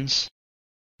funds,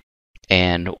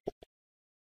 and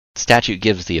statute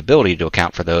gives the ability to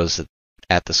account for those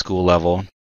at the school level,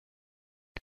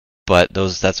 but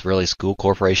that's really school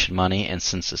corporation money, and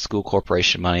since it's school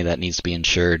corporation money that needs to be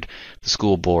insured, the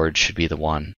school board should be the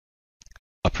one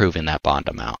approving that bond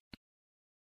amount.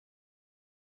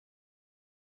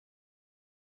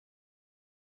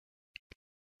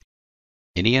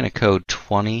 Indiana Code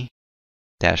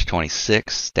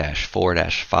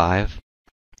 20-26-4-5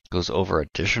 goes over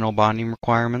additional bonding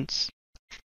requirements.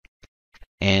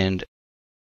 And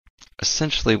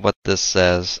essentially what this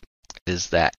says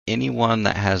is that anyone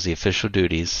that has the official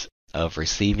duties of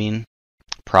receiving,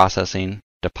 processing,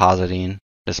 depositing,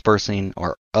 dispersing,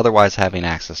 or otherwise having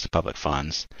access to public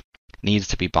funds needs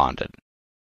to be bonded.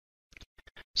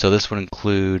 So this would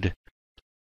include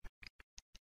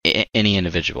any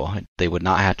individual. They would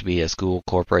not have to be a school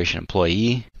corporation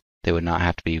employee. They would not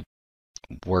have to be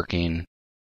working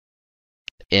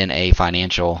in a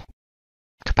financial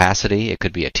capacity. It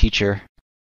could be a teacher.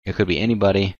 It could be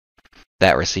anybody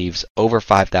that receives over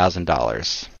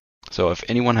 $5,000. So if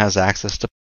anyone has access to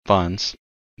funds,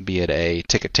 be it a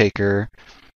ticket taker,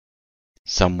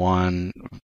 someone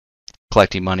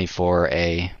collecting money for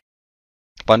a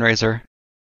fundraiser,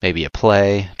 maybe a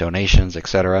play, donations,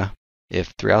 etc.,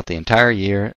 if throughout the entire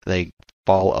year they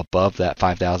fall above that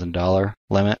 $5,000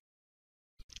 limit,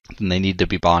 then they need to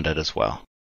be bonded as well.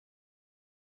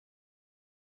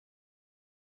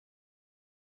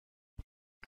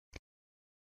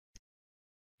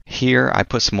 Here I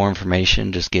put some more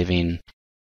information, just giving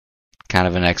kind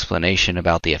of an explanation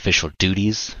about the official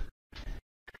duties,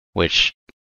 which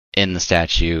in the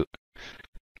statute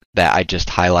that I just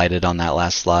highlighted on that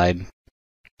last slide,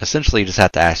 essentially you just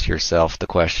have to ask yourself the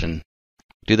question,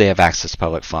 do they have access to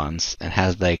public funds, and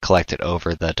have they collected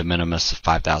over the de minimis of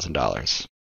 $5,000?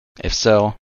 If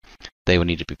so, they would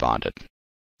need to be bonded.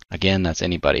 Again, that's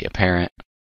anybody, a parent,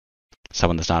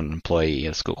 someone that's not an employee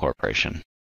of a school corporation.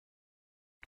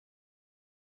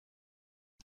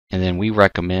 And then we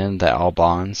recommend that all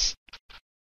bonds,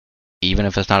 even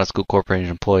if it's not a school corporation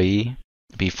employee,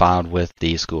 be filed with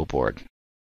the school board.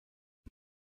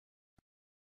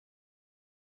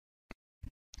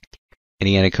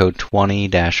 Indiana Code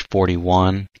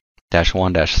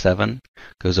 20-41-1-7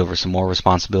 goes over some more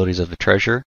responsibilities of the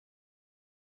treasurer.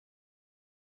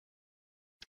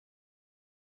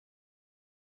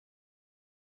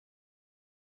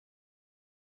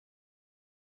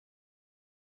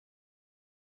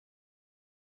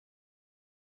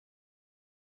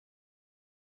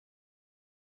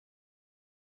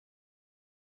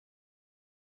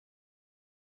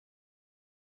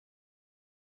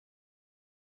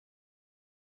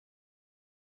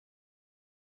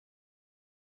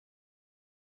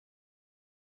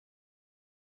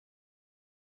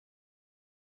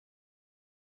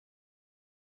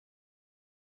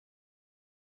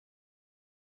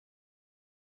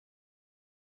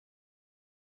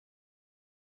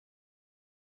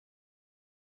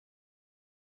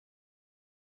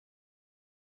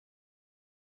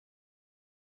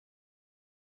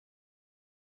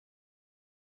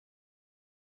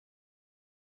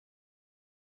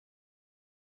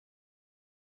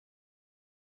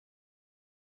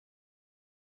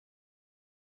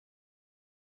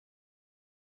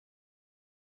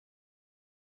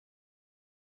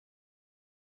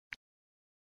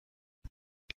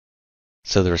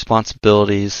 So the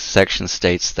responsibilities section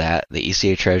states that the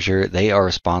ECA treasurer, they are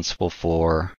responsible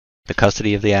for the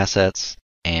custody of the assets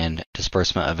and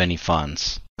disbursement of any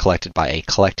funds collected by a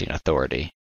collecting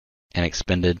authority and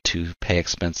expended to pay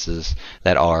expenses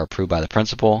that are approved by the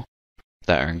principal,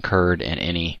 that are incurred in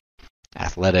any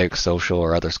athletic, social,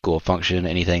 or other school function,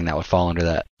 anything that would fall under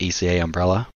that ECA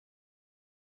umbrella,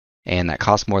 and that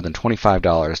cost more than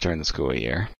 $25 during the school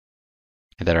year,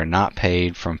 and that are not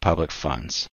paid from public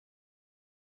funds.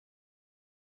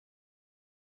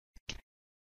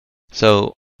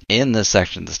 So in this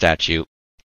section of the statute,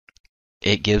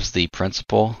 it gives the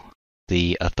principal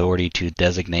the authority to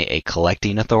designate a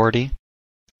collecting authority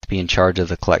to be in charge of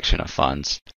the collection of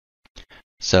funds.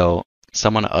 So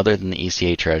someone other than the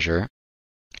ECA treasurer,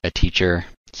 a teacher,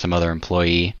 some other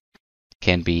employee,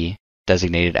 can be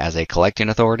designated as a collecting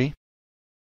authority,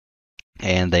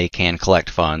 and they can collect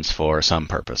funds for some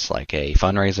purpose, like a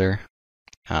fundraiser,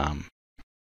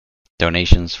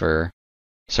 donations for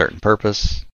certain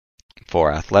purpose,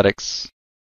 for athletics,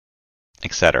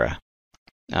 etc.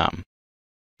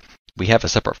 We have a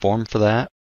separate form for that.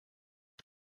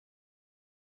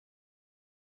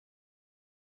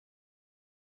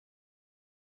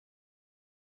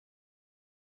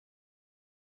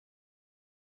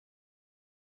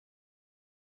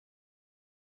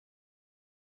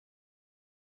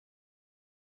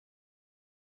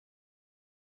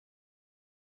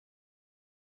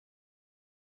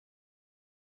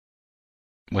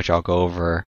 which I'll go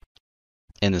over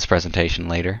in this presentation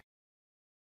later.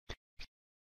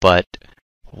 But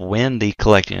when the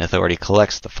collecting authority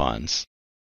collects the funds,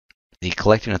 the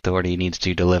collecting authority needs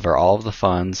to deliver all of the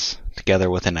funds together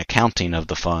with an accounting of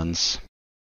the funds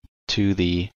to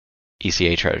the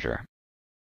ECA treasurer.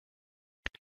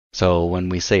 So when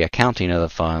we say accounting of the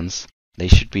funds, they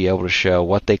should be able to show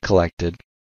what they collected,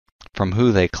 from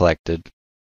who they collected,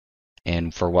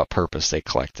 and for what purpose they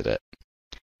collected it.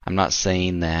 I'm not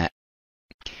saying that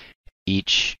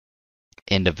each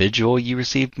individual you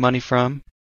received money from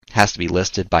has to be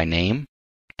listed by name,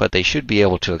 but they should be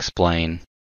able to explain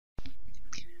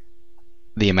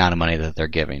the amount of money that they're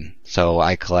giving. So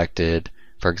I collected,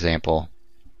 for example,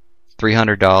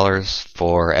 $300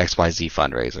 for XYZ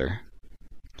fundraiser.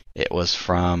 It was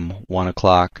from 1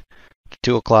 o'clock to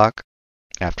 2 o'clock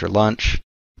after lunch.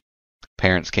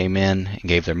 Parents came in and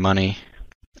gave their money.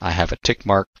 I have a tick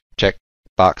mark check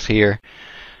box here.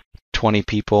 20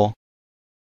 people,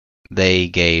 they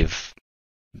gave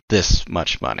this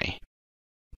much money.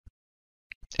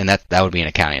 And that would be an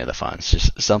accounting of the funds.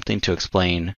 Just something to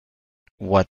explain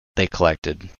what they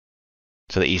collected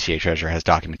so the ECA treasurer has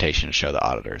documentation to show the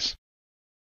auditors.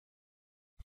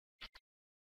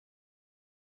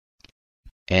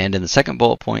 And in the second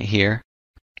bullet point here,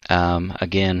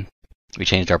 again, we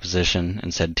changed our position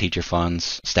and said teacher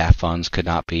funds, staff funds could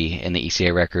not be in the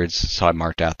ECA records, so I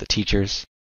marked out the teachers.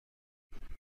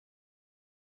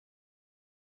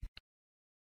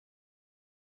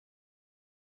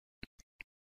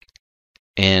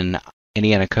 In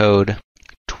Indiana Code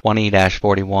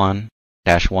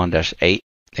 20-41-1-8,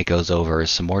 it goes over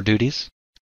some more duties.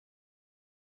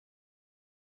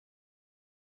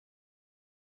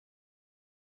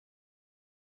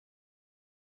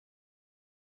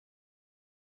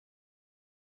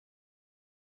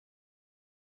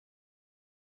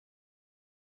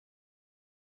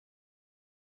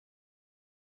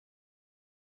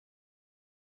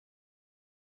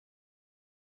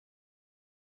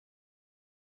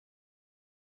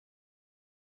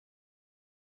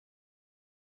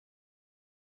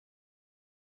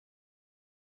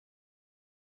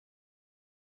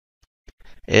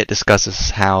 It discusses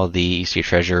how the ECA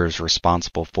treasurer is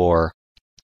responsible for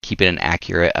keeping an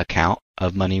accurate account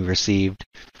of money received,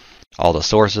 all the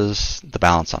sources, the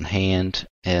balance on hand,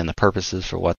 and the purposes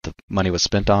for what the money was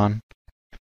spent on.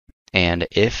 And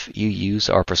if you use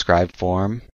our prescribed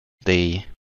form, the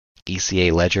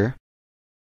ECA ledger,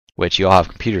 which you all have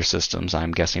computer systems,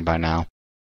 I'm guessing by now,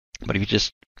 but if you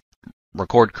just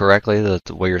record correctly the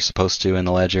way you're supposed to in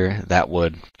the ledger, that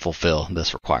would fulfill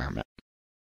this requirement.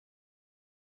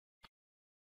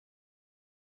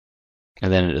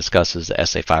 And then it discusses the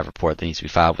SA5 report that needs to be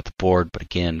filed with the board, but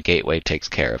again, Gateway takes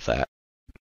care of that.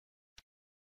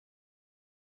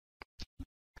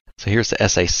 So here's the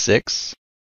SA6.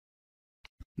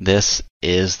 This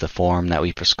is the form that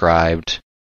we prescribed,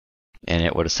 and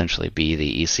it would essentially be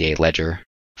the ECA ledger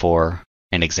for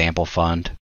an example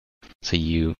fund. So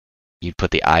you'd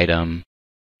put the item,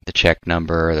 the check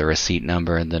number, the receipt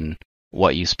number, and then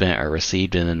what you spent or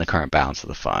received, and then the current balance of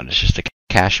the fund. It's just a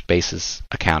cash basis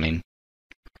accounting,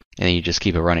 and then you just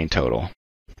keep a running total.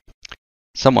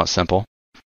 Somewhat simple,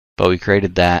 but we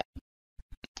created that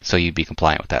so you'd be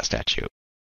compliant with that statute.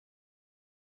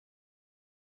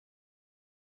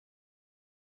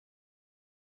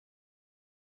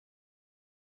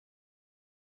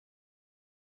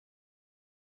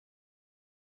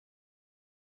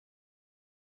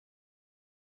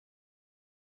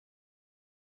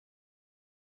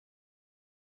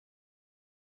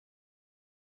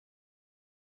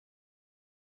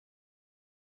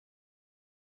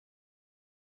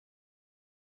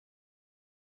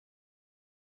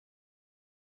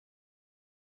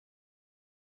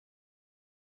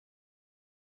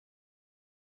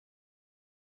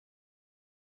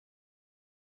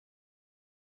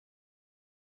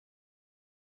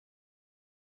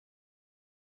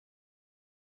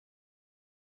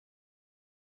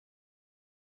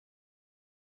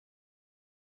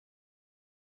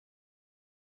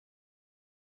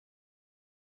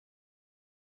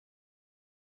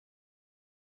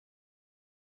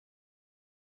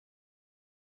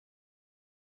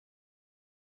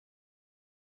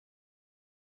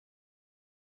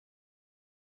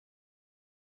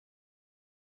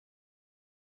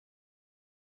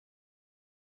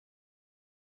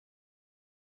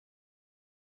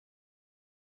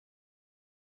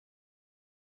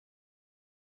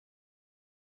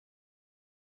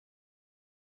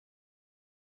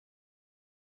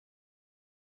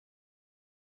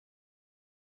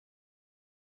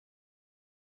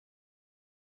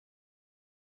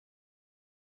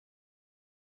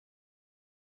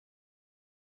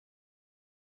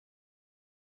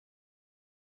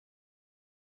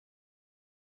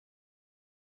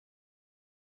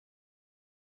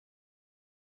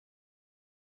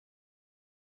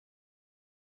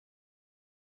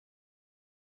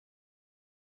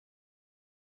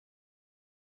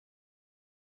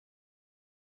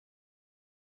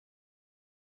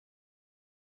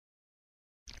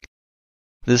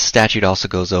 This statute also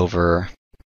goes over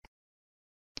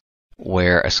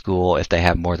where a school, if they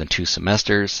have more than 2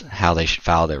 semesters, how they should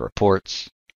file their reports,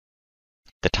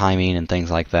 the timing and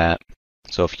things like that.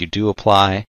 So if you do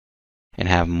apply and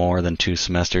have more than 2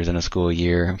 semesters in a school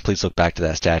year, please look back to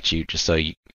that statute just so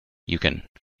you can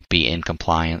be in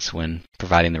compliance when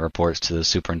providing the reports to the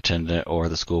superintendent or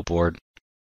the school board.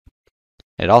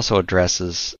 It also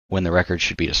addresses when the records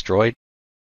should be destroyed.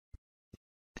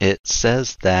 It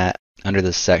says that under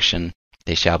this section,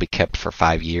 they shall be kept for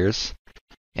 5 years,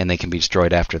 and they can be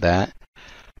destroyed after that.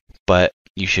 But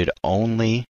you should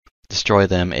only destroy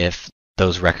them if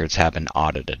those records have been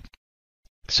audited.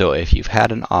 So if you've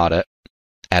had an audit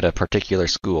at a particular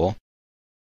school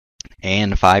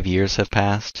and 5 years have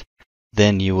passed,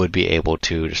 then you would be able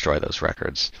to destroy those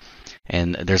records.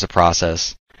 And there's a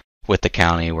process with the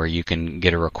county where you can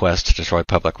get a request to destroy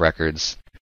public records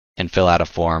and fill out a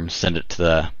form, send it to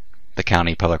the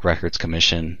County Public Records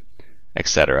Commission,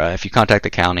 etc. If you contact the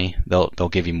county, they'll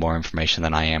give you more information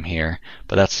than I am here,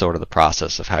 but that's sort of the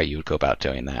process of how you would go about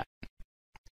doing that.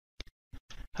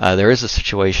 There is a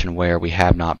situation where we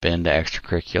have not been to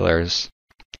extracurriculars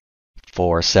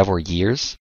for several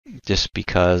years, just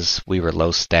because we were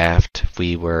low staffed,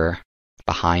 we were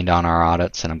behind on our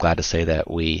audits, and I'm glad to say that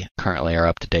we currently are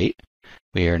up to date.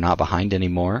 We are not behind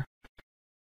anymore,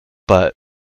 but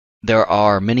there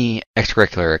are many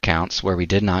extracurricular accounts where we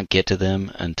did not get to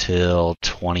them until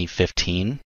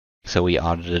 2015, so we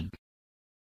audited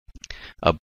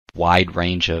a wide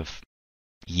range of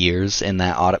years in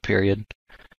that audit period.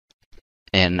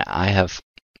 And I have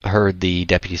heard the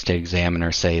Deputy State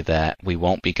Examiner say that we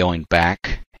won't be going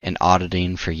back and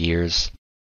auditing for years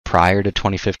prior to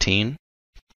 2015.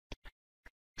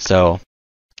 So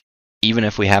even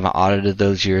if we haven't audited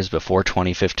those years before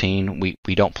 2015,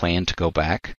 we don't plan to go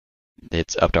back.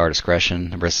 It's up to our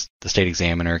discretion. The State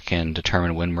Examiner can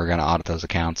determine when we're going to audit those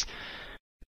accounts.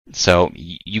 So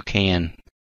you can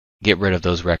get rid of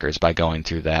those records by going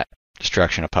through that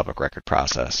destruction of public record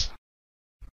process.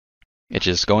 It's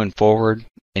just going forward,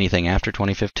 anything after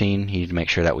 2015, you need to make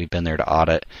sure that we've been there to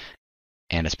audit,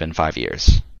 and it's been 5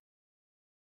 years.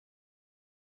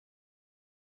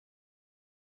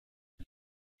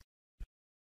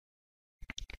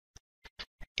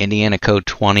 Indiana Code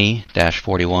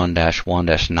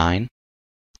 20-41-1-9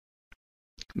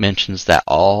 mentions that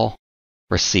all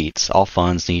receipts, all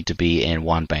funds need to be in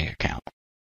one bank account.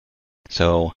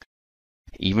 So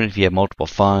even if you have multiple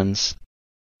funds,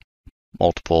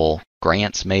 multiple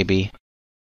grants maybe,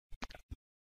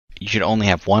 you should only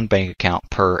have one bank account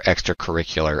per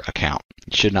extracurricular account.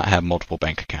 You should not have multiple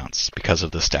bank accounts because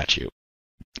of the statute.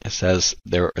 It says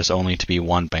there is only to be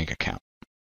one bank account.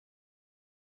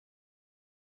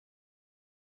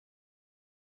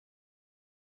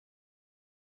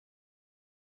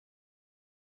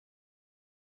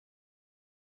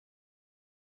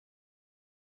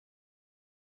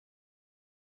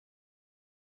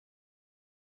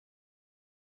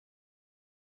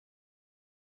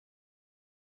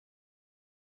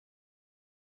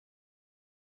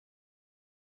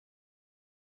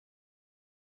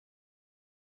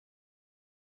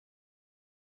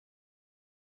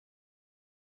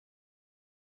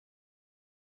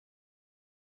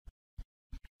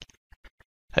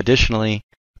 Additionally,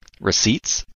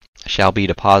 receipts shall be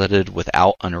deposited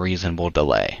without unreasonable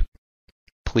delay.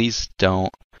 Please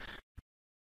don't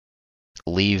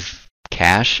leave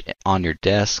cash on your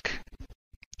desk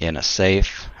in a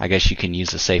safe. I guess you can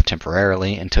use a safe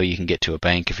temporarily until you can get to a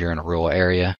bank if you're in a rural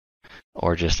area,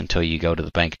 or just until you go to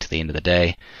the bank to the end of the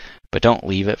day. But don't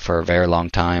leave it for a very long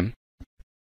time.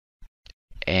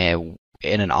 And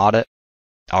in an audit,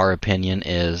 our opinion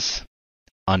is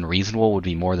unreasonable would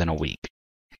be more than a week.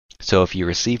 So if you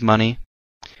receive money,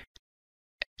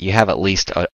 you have at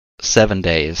least 7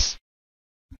 days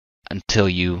until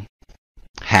you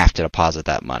have to deposit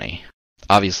that money.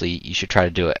 Obviously, you should try to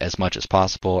do it as much as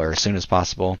possible or as soon as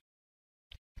possible.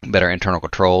 Better internal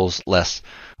controls, less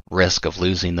risk of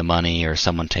losing the money or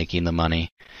someone taking the money.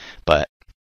 But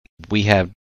we have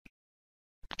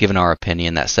given our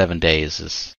opinion that 7 days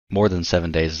is more than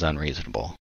 7 days is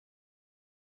unreasonable.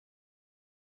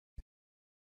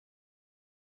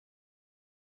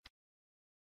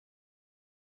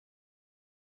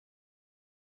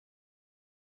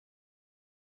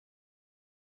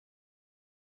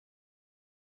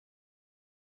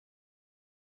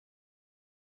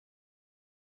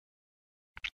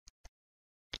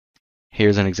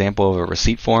 Here's an example of a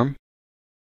receipt form.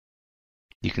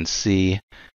 You can see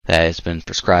that it's been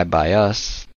prescribed by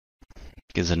us.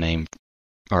 It gives a name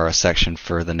or a section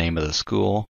for the name of the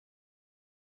school.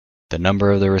 The number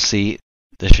of the receipt,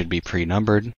 this should be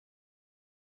pre-numbered.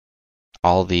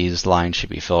 All these lines should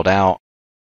be filled out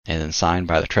and then signed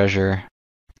by the treasurer.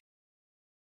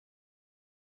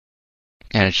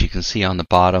 And as you can see on the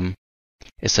bottom,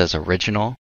 it says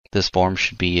original. This form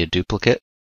should be a duplicate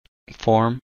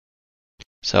form.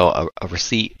 So a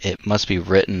receipt, it must be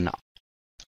written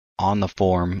on the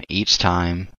form each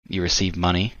time you receive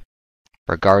money,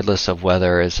 regardless of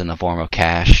whether it's in the form of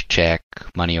cash, check,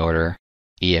 money order,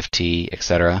 EFT,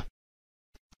 etc.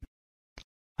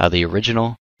 The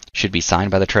original should be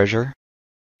signed by the treasurer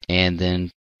and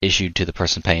then issued to the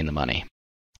person paying the money.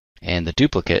 And the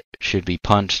duplicate should be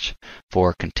punched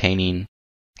for containing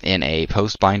in a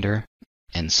post binder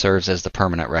and serves as the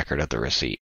permanent record of the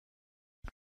receipt.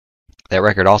 That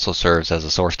record also serves as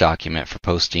a source document for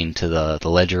posting to the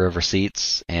ledger of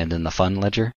receipts and in the fund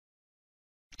ledger,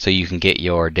 so you can get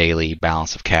your daily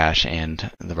balance of cash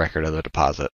and the record of the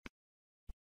deposit.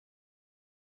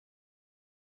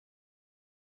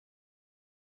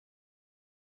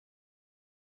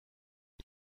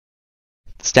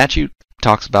 The statute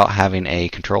talks about having a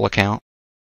control account,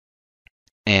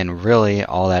 and really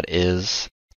all that is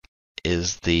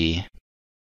the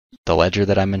ledger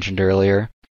that I mentioned earlier.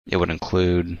 It would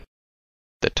include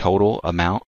the total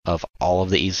amount of all of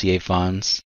the ECA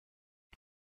funds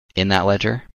in that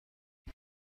ledger,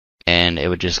 and it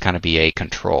would just kind of be a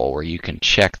control where you can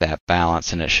check that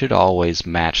balance, and it should always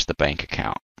match the bank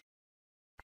account.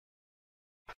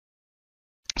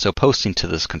 So posting to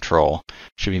this control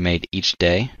should be made each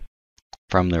day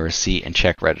from the receipt and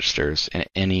check registers, and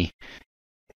any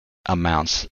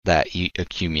amounts that you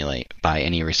accumulate by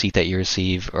any receipt that you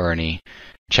receive or any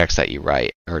checks that you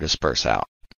write or disperse out.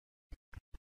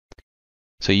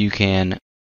 So you can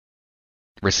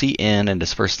receipt in and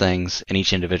disperse things in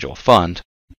each individual fund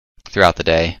throughout the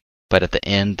day, but at the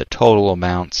end the total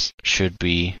amounts should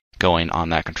be going on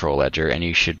that control ledger, and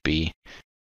you should be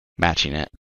matching it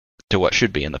to what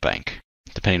should be in the bank,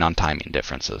 depending on timing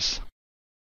differences.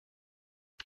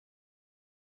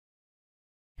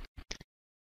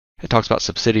 It talks about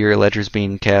subsidiary ledgers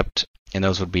being kept, and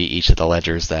those would be each of the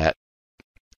ledgers that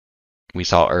we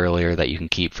saw earlier that you can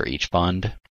keep for each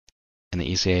fund in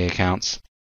the ECA accounts.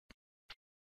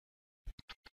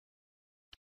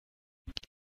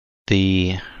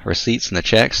 The receipts and the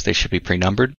checks, they should be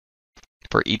pre-numbered.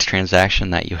 For each transaction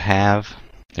that you have,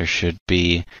 there should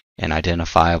be an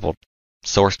identifiable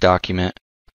source document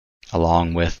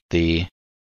along with the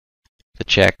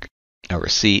check, a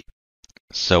receipt,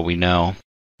 so we know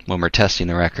when we're testing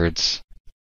the records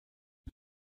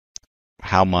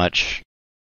how much,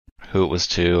 who it was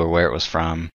to, or where it was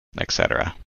from,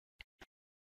 etc.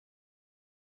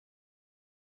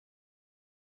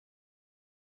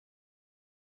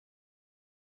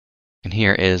 And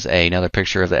here is another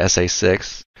picture of the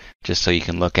SA6, just so you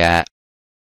can look at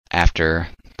after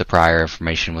the prior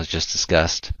information was just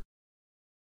discussed.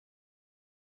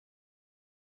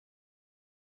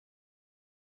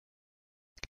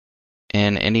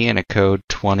 In Indiana Code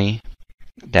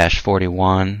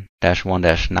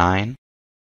 20-41-1-9,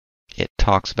 it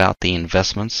talks about the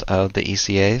investments of the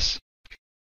ECAs.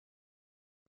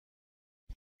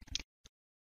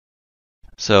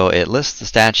 So it lists the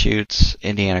statutes,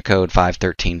 Indiana Code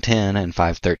 513.10 and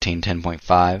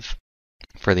 513.10.5.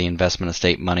 For the investment of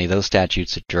state money, those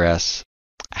statutes address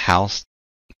how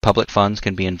public funds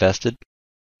can be invested.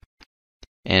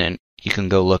 And you can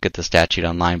go look at the statute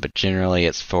online, but generally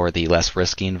it's for the less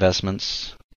risky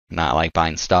investments, not like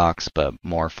buying stocks, but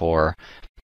more for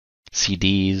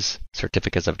CDs,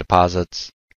 certificates of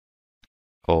deposits,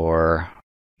 or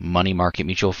money market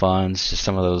mutual funds, just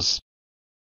some of those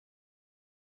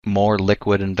more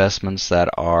liquid investments that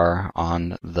are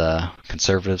on the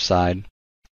conservative side.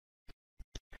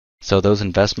 So those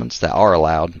investments that are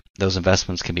allowed, those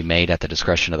investments can be made at the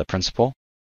discretion of the principal,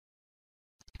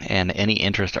 and any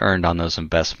interest earned on those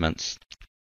investments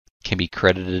can be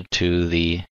credited to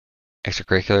the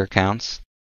extracurricular accounts,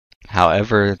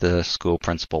 however the school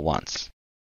principal wants.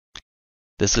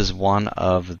 This is one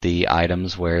of the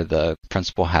items where the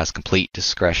principal has complete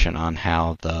discretion on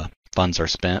how the funds are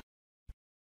spent.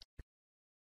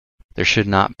 There should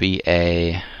not be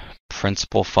a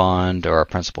principal fund or a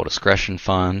principal discretion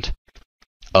fund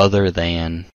other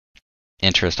than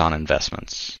interest on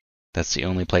investments. That's the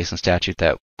only place in statute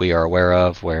that we are aware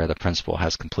of where the principal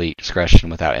has complete discretion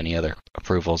without any other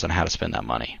approvals on how to spend that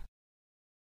money.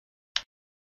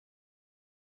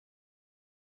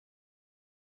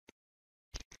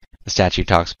 The statute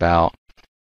talks about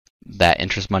that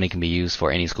interest money can be used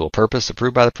for any school purpose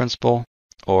approved by the principal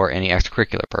or any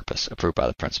extracurricular purpose approved by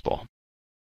the principal.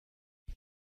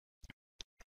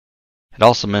 It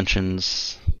also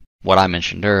mentions what I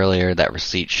mentioned earlier, that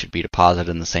receipts should be deposited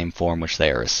in the same form which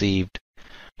they are received.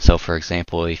 So for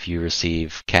example, if you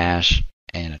receive cash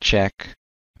and a check,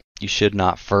 you should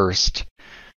not first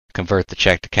convert the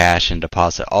check to cash and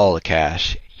deposit all the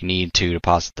cash. You need to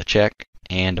deposit the check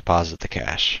and deposit the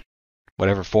cash.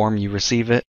 Whatever form you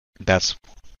receive it, that's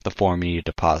the form you need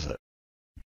to deposit.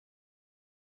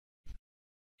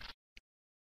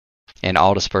 And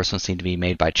all disbursements need to be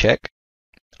made by check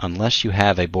unless you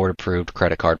have a board-approved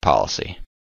credit card policy.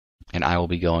 And I will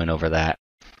be going over that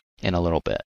in a little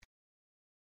bit.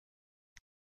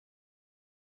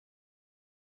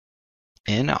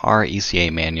 In our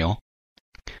ECA manual,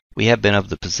 we have been of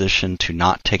the position to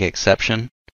not take exception,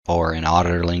 or in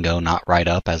auditor lingo, not write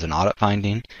up as an audit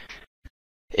finding,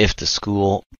 if the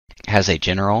school has a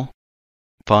general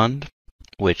fund,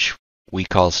 which we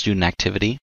call student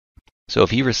activity. So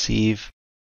if you receive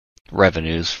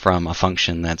revenues from a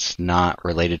function that's not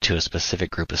related to a specific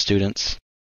group of students,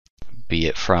 be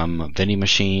it from vending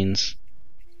machines,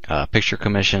 picture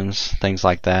commissions, things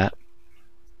like that,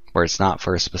 where it's not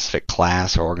for a specific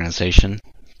class or organization,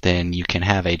 then you can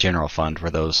have a general fund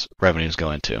where those revenues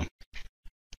go into.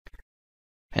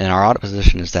 And our audit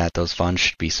position is that those funds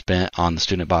should be spent on the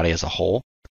student body as a whole.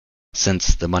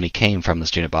 Since the money came from the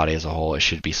student body as a whole, it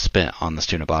should be spent on the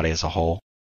student body as a whole.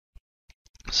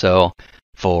 So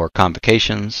for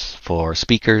convocations, for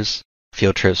speakers,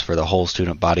 field trips where the whole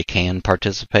student body can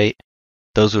participate,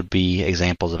 those would be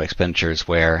examples of expenditures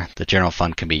where the general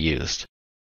fund can be used.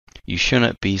 You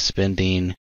shouldn't be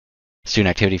spending student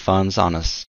activity funds on a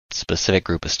specific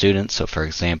group of students. So for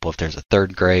example, if there's a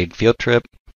third grade field trip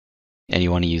and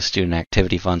you want to use student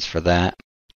activity funds for that,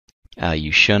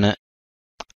 you shouldn't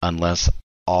unless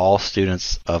all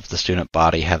students of the student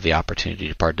body have the opportunity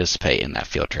to participate in that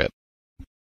field trip.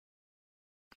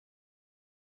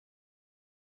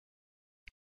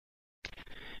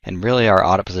 And really our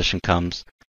audit position comes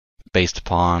based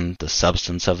upon the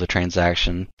substance of the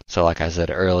transaction. So like I said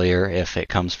earlier, if it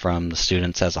comes from the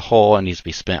students as a whole, it needs to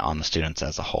be spent on the students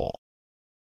as a whole.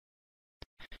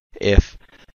 If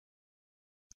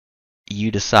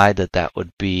you decide that that would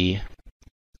be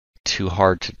too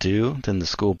hard to do, then the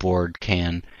school board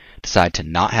can decide to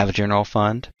not have a general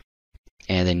fund,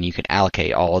 and then you can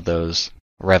allocate all of those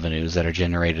revenues that are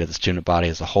generated at the student body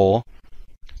as a whole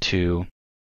to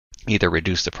either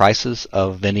reduce the prices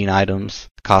of vending items,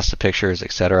 cost of pictures,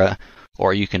 etc.,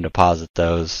 or you can deposit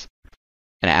those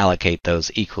and allocate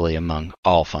those equally among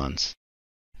all funds.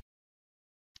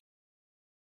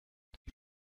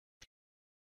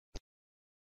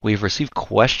 We've received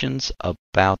questions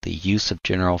about the use of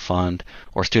general fund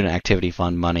or student activity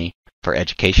fund money for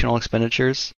educational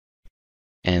expenditures.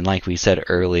 And like we said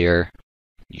earlier,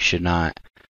 you should not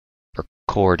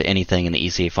record anything in the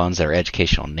ECA funds that are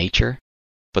educational in nature.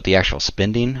 But the actual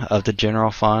spending of the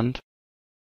general fund,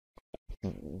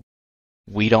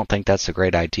 we don't think that's a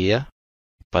great idea,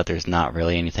 but there's not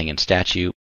really anything in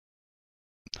statute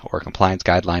or compliance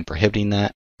guideline prohibiting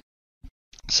that.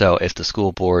 So if the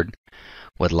school board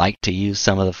would like to use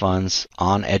some of the funds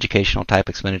on educational type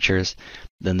expenditures,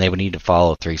 then they would need to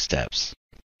follow 3 steps.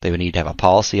 They would need to have a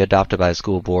policy adopted by the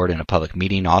school board in a public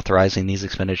meeting authorizing these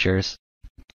expenditures,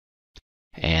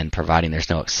 and providing there's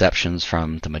no exceptions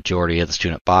from the majority of the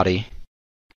student body,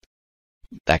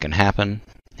 that can happen.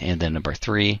 And then number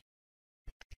 3,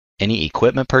 any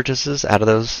equipment purchases out of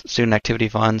those student activity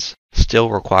funds still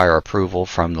require approval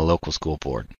from the local school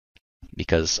board,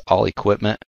 because all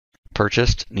equipment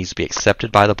purchased needs to be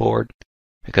accepted by the board,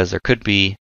 because there could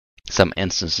be some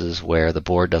instances where the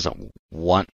board doesn't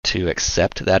want to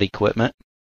accept that equipment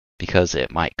because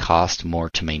it might cost more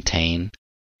to maintain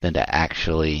than to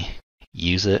actually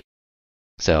use it.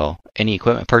 So any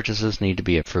equipment purchases need to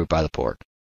be approved by the board.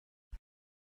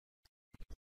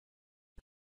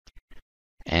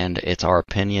 And it's our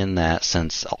opinion that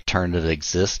since alternatives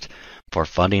exist for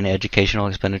funding educational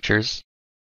expenditures,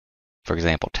 for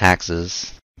example,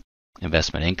 taxes,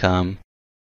 investment income,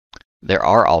 there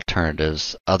are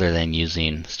alternatives other than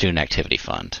using student activity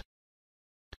fund.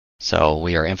 So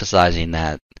we are emphasizing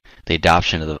that the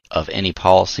adoption of any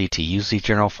policy to use these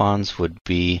general funds would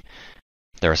be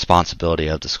the responsibility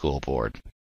of the school board.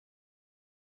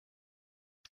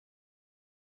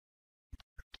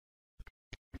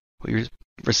 We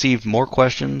received more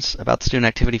questions about the student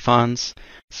activity funds,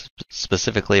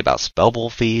 specifically about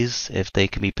spellable fees, if they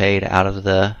can be paid out of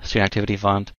the student activity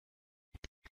fund.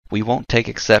 We won't take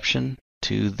exception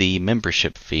to the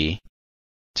membership fee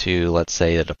to, let's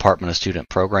say, the Department of Student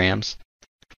Programs,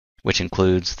 which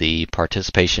includes the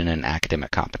participation in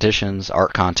academic competitions,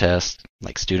 art contests,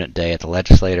 like Student Day at the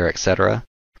Legislature, etc.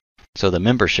 So the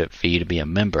membership fee to be a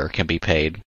member can be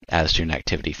paid as student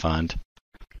activity fund,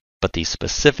 but the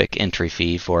specific entry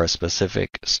fee for a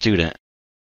specific student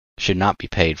should not be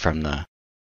paid from the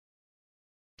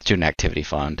student activity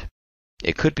fund.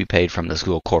 It could be paid from the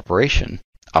school corporation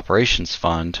operations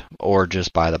fund or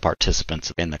just by the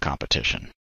participants in the competition.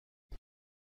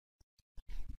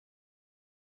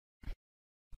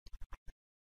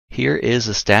 Here is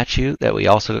a statute that we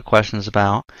also get questions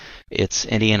about. It's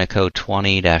Indiana Code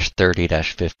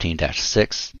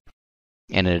 20-30-15-6,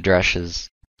 and it addresses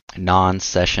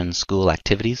non-session school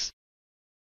activities.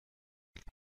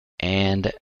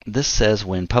 And this says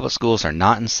when public schools are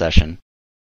not in session,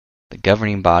 the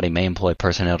governing body may employ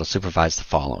personnel to supervise the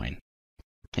following.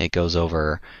 It goes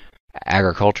over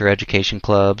agriculture education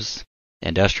clubs,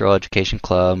 industrial education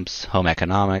clubs, home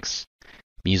economics,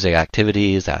 music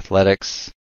activities,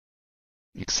 athletics,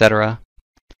 etc.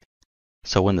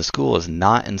 So when the school is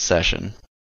not in session,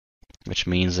 which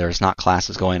means there's not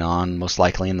classes going on, most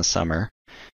likely in the summer,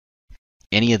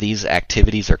 any of these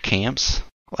activities or camps,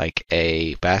 like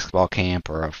a basketball camp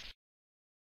or a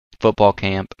football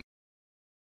camp,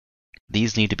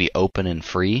 these need to be open and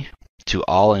free to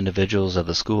all individuals of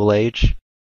the school age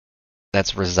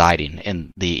that's residing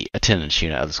in the attendance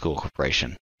unit of the school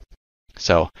corporation.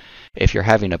 So if you're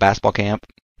having a basketball camp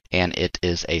and it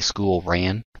is a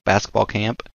school-ran basketball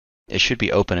camp, it should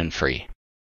be open and free.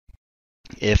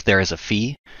 If there is a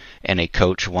fee and a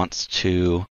coach wants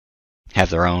to have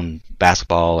their own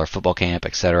basketball or football camp,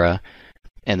 etc.,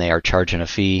 and they are charging a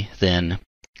fee, then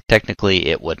technically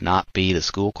it would not be the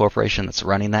school corporation that's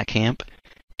running that camp.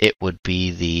 It would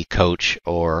be the coach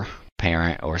or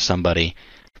parent or somebody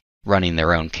running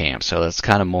their own camp. So that's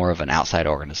kind of more of an outside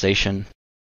organization.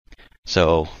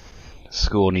 So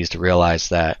school needs to realize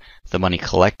that the money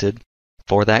collected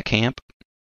for that camp,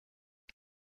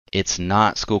 it's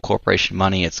not school corporation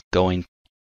money, it's going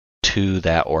to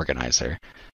that organizer.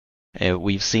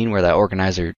 We've seen where that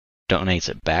organizer donates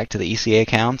it back to the ECA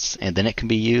accounts and then it can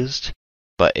be used,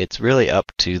 but it's really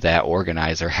up to that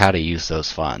organizer how to use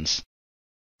those funds.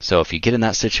 So if you get in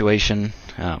that situation,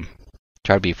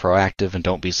 try to be proactive and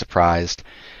don't be surprised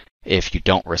if you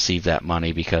don't receive that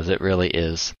money, because it really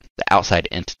is the outside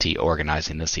entity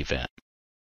organizing this event.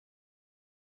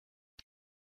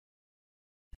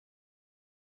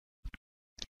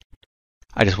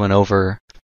 I just went over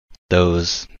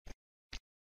those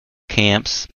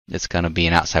camps. It's going to be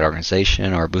an outside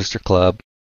organization or a booster club.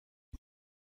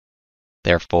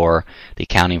 Therefore, the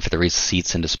accounting for the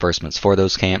receipts and disbursements for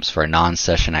those camps for a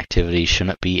non-session activity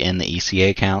shouldn't be in the ECA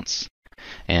accounts.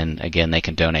 And again, they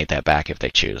can donate that back if they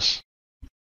choose.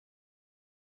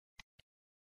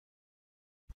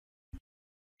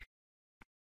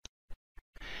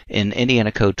 In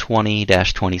Indiana Code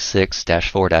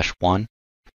 20-26-4-1,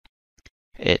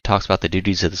 it talks about the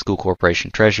duties of the school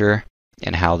corporation treasurer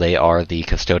and how they are the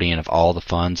custodian of all the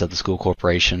funds of the school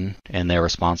corporation, and they're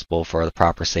responsible for the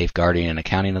proper safeguarding and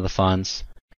accounting of the funds.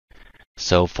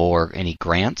 So for any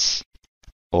grants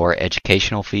or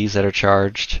educational fees that are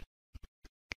charged,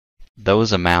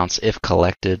 those amounts, if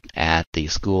collected at the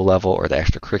school level or the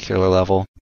extracurricular level,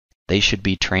 they should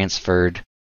be transferred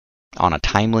on a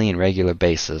timely and regular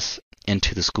basis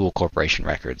into the school corporation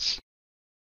records.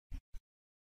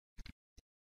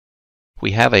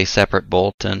 We have a separate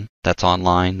bulletin that's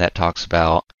online that talks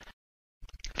about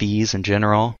fees in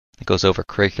general. It goes over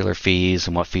curricular fees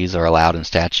and what fees are allowed in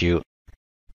statute.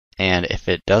 And if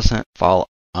it doesn't fall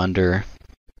under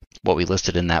what we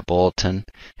listed in that bulletin,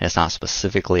 and it's not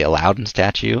specifically allowed in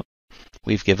statute,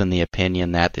 we've given the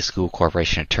opinion that the school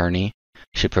corporation attorney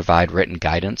should provide written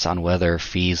guidance on whether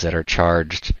fees that are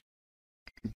charged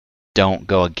don't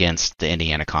go against the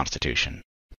Indiana Constitution.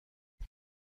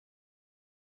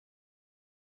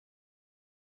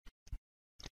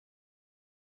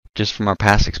 Just from our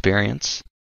past experience,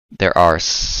 there are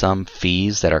some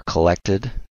fees that are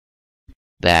collected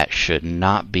that should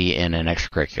not be in an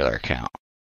extracurricular account.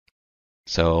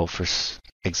 So for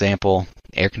example,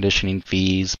 air conditioning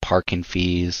fees, parking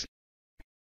fees,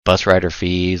 bus rider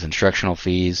fees, instructional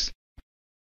fees,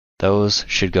 those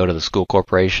should go to the school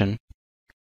corporation.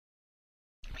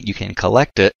 You can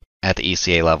collect it at the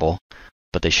ECA level,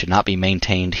 but they should not be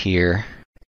maintained here,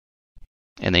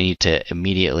 and they need to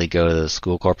immediately go to the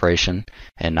school corporation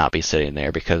and not be sitting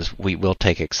there, because we will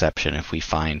take exception if we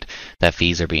find that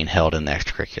fees are being held in the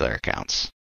extracurricular accounts.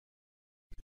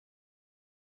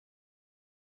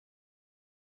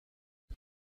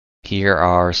 Here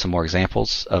are some more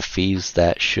examples of fees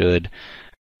that should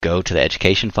go to the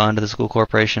education fund of the school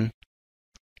corporation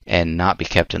and not be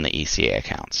kept in the ECA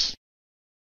accounts.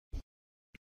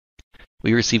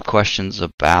 We received questions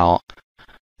about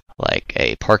like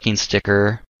a parking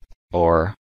sticker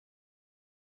or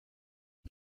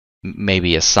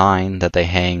maybe a sign that they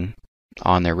hang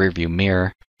on their rearview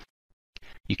mirror.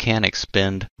 You can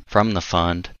expend from the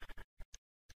fund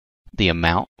the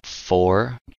amount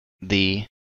for the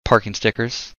parking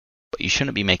stickers, but you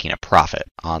shouldn't be making a profit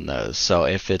on those. So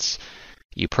if it's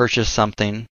you purchase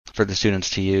something for the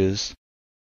students to use,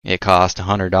 it costs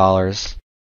 $100,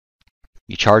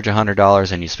 you charge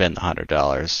 $100 and you spend the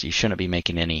 $100. You shouldn't be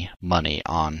making any money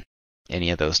on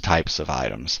any of those types of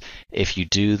items. If you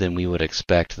do, then we would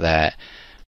expect that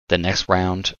the next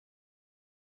round,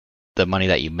 the money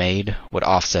that you made would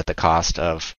offset the cost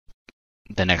of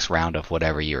the next round of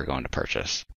whatever you were going to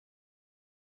purchase.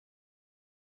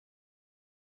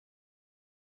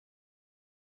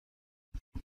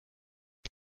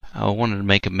 I wanted to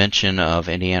make a mention of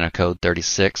Indiana Code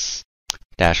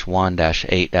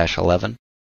 36-1-8-11.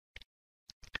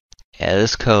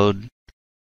 This code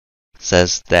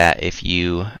says that if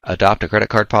you adopt a credit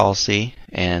card policy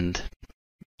and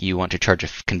you want to charge a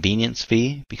convenience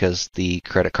fee because the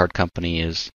credit card company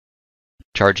is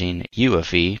charging you a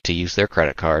fee to use their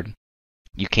credit card,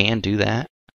 you can do that,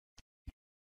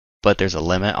 but there's a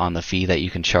limit on the fee that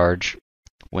you can charge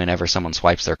whenever someone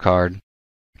swipes their card.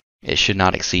 It should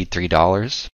not exceed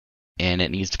 $3, and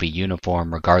it needs to be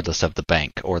uniform regardless of the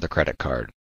bank or the credit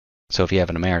card. So if you have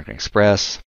an American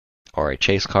Express or a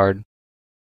Chase card,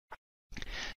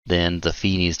 then the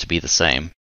fee needs to be the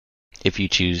same if you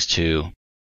choose to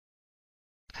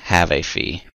have a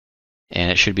fee,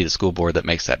 and it should be the school board that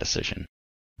makes that decision.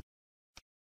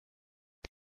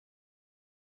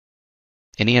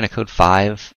 Indiana Code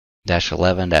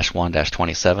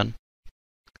 5-11-1-27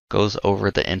 goes over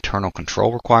the internal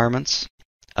control requirements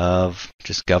of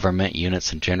just government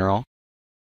units in general.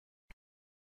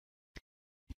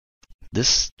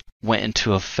 This went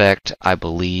into effect, I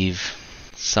believe,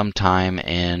 sometime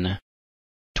in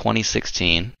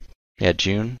 2016. Yeah,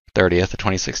 June 30th of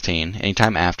 2016.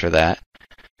 Anytime after that,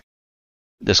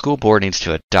 the school board needs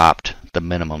to adopt the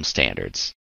minimum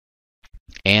standards.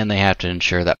 And they have to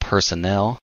ensure that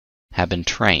personnel have been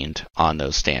trained on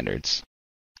those standards.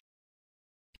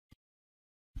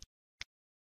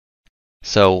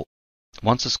 So,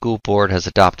 once the school board has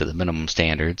adopted the minimum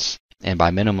standards, and by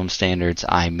minimum standards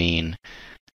I mean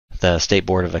the State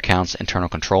Board of Accounts Internal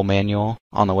Control Manual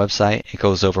on the website. It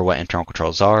goes over what internal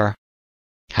controls are,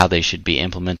 how they should be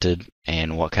implemented,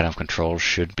 and what kind of controls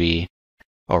should be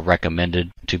or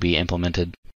recommended to be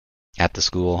implemented at the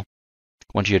school.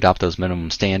 Once you adopt those minimum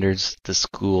standards, the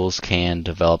schools can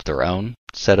develop their own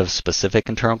set of specific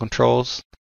internal controls,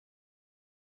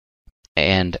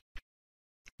 and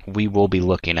we will be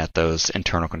looking at those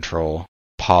internal control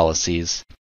policies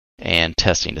and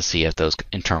testing to see if those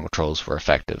internal controls were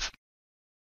effective.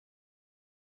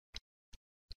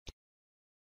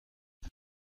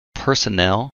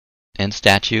 Personnel in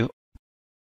statute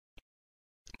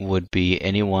would be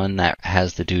anyone that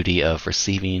has the duty of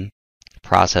receiving,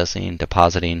 processing,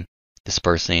 depositing,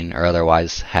 dispersing, or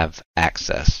otherwise have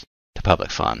access to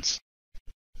public funds.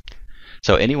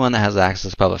 So anyone that has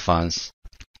access to public funds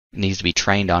needs to be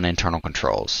trained on internal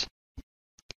controls.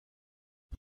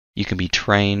 You can be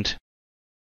trained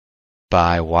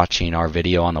by watching our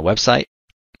video on the website.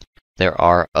 There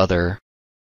are other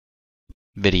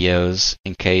videos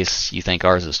in case you think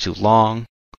ours is too long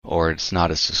or it's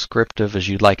not as descriptive as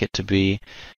you'd like it to be.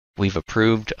 We've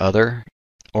approved other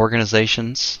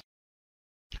organizations.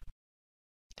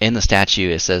 In the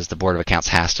statute, it says the Board of Accounts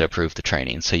has to approve the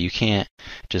training, so you can't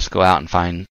just go out and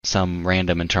find some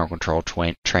random internal control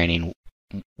training.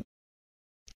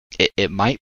 It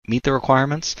might meet the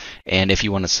requirements, and if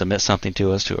you want to submit something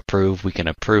to us to approve, we can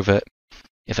approve it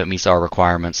if it meets our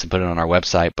requirements and put it on our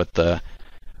website, but the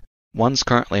ones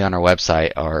currently on our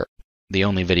website are the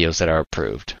only videos that are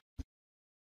approved.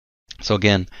 So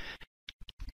again,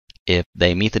 if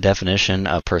they meet the definition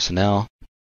of personnel,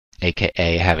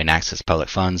 aka having access to public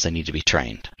funds, they need to be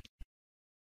trained.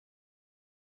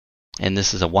 And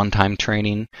this is a one-time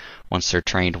training. Once they're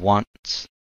trained once,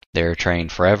 they're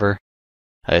trained forever.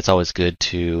 It's always good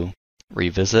to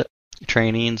revisit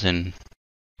trainings and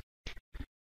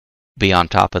be on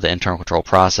top of the internal control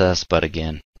process, but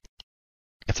again,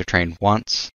 if they're trained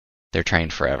once, they're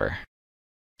trained forever.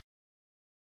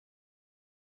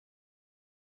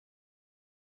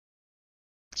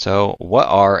 So, what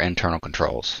are internal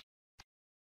controls?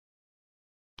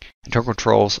 Internal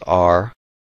controls are,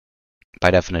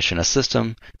 by definition, a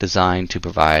system designed to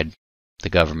provide the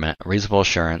government a reasonable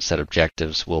assurance that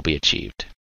objectives will be achieved.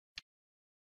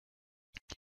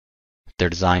 They're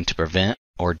designed to prevent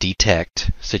or detect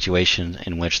situations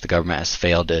in which the government has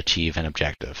failed to achieve an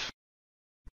objective.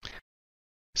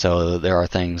 So there are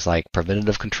things like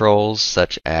preventative controls,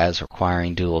 such as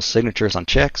requiring dual signatures on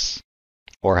checks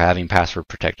or having password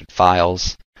protected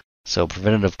files. So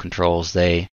preventative controls,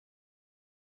 they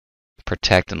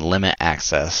protect and limit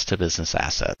access to business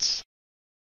assets.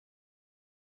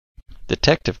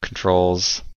 Detective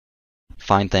controls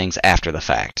find things after the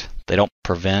fact. They don't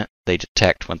prevent, they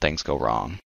detect when things go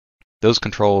wrong. Those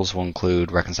controls will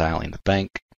include reconciling the bank,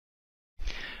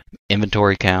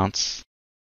 inventory counts,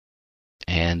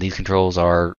 and these controls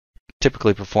are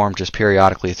typically performed just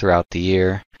periodically throughout the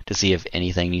year to see if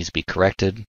anything needs to be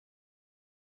corrected.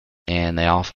 And they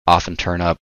often turn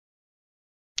up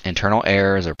internal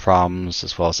errors or problems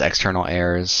as well as external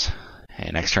errors.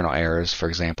 And external errors, for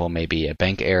example, may be a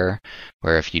bank error,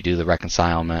 where if you do the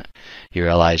reconcilement, you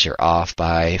realize you're off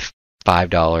by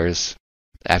 $5.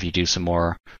 After you do some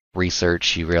more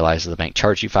research, you realize that the bank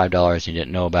charged you $5 and you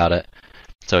didn't know about it.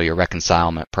 So your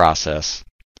reconcilement process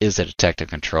is a detective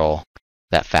control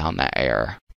that found that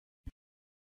error.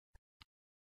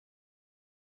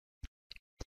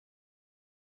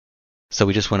 So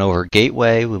we just went over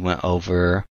gateway, we went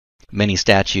over many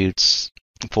statutes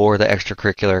for the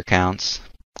extracurricular accounts,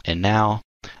 and now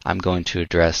I'm going to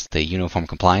address the Uniform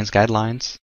Compliance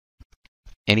Guidelines.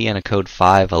 Indiana Code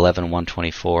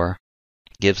 5.11.124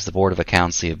 gives the Board of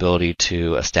Accounts the ability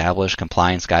to establish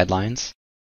compliance guidelines,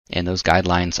 and those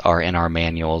guidelines are in our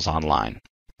manuals online.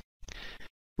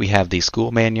 We have the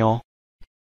school manual,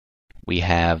 we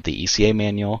have the ECA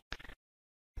manual,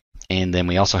 and then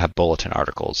we also have bulletin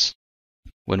articles.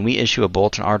 When we issue a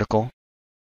bulletin article,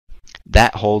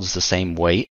 that holds the same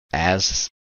weight as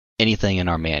anything in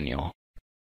our manual.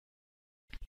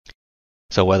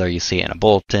 So whether you see it in a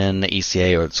bulletin, the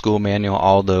ECA, or the school manual,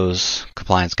 all those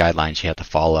compliance guidelines you have to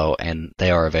follow, and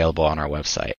they are available on our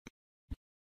website.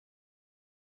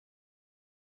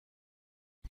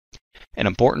 An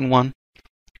important one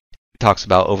talks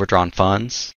about overdrawn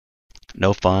funds.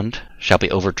 No fund shall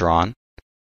be overdrawn.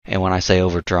 And when I say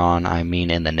overdrawn, I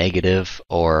mean in the negative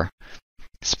or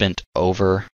spent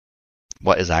over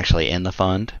what is actually in the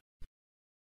fund.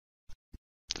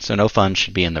 So no fund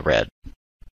should be in the red.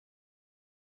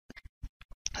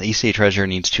 The ECA treasurer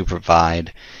needs to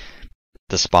provide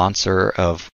the sponsor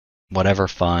of whatever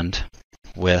fund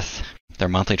with their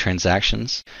monthly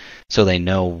transactions so they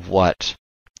know what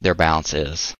their balance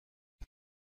is.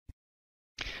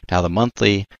 Now the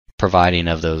monthly providing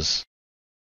of those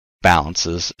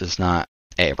balances is not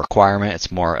a requirement,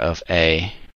 it's more of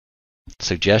a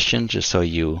suggestion just so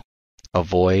you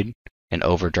avoid an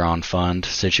overdrawn fund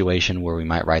situation where we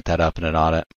might write that up in an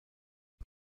audit.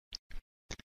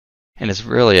 And it's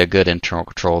really a good internal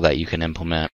control that you can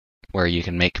implement where you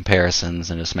can make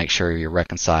comparisons and just make sure you're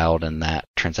reconciled and that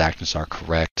transactions are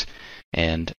correct.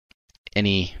 And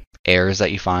any errors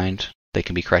that you find, they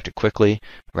can be corrected quickly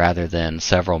rather than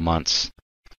several months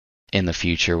in the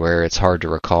future where it's hard to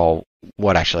recall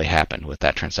what actually happened with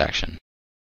that transaction.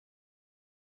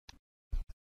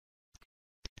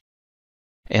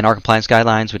 In our compliance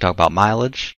guidelines, we talk about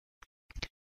mileage.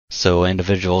 So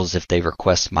individuals, if they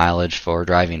request mileage for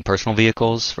driving personal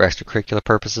vehicles for extracurricular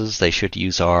purposes, they should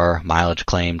use our Mileage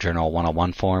Claim Journal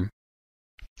 101 form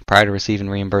prior to receiving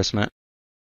reimbursement.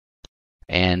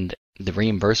 And the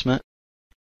reimbursement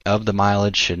of the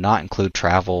mileage should not include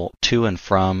travel to and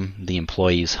from the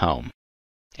employee's home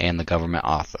and the government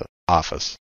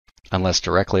office, unless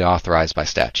directly authorized by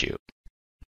statute.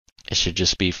 It should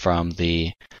just be from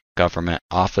the government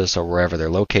office or wherever they're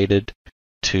located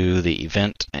to the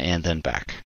event and then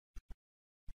back.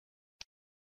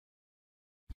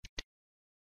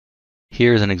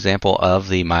 Here's an example of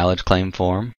the mileage claim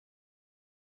form.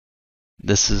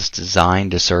 This is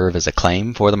designed to serve as a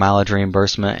claim for the mileage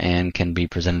reimbursement and can be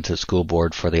presented to the school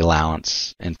board for the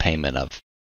allowance and payment of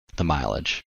the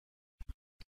mileage.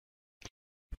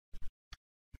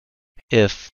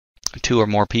 If two or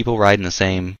more people ride in the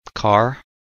same car,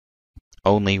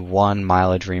 only one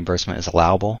mileage reimbursement is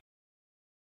allowable.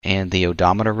 And the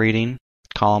odometer reading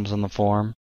columns on the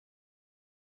form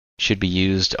should be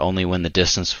used only when the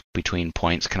distance between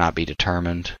points cannot be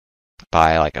determined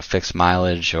by like a fixed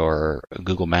mileage or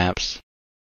Google Maps.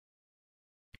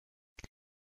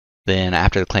 Then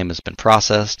after the claim has been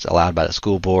processed, allowed by the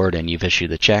school board, and you've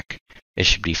issued the check, it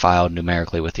should be filed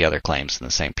numerically with the other claims in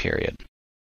the same period.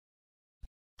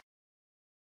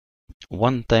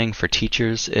 One thing for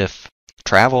teachers, if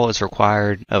travel is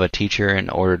required of a teacher in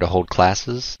order to hold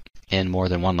classes in more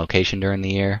than one location during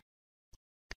the year,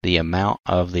 the amount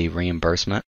of the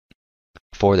reimbursement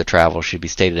for the travel should be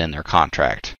stated in their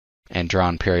contract and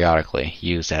drawn periodically,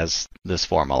 used as this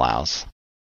form allows.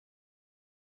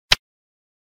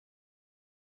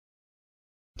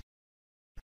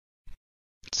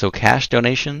 So cash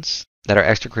donations that are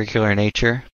extracurricular in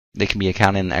nature, they can be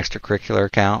accounted in an extracurricular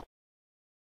account.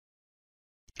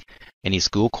 Any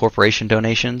school corporation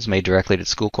donations made directly to the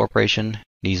school corporation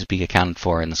needs to be accounted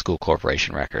for in the school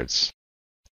corporation records.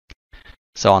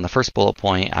 So on the first bullet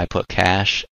point, I put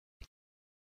cash,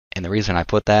 and the reason I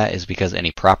put that is because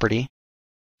any property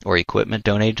or equipment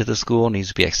donated to the school needs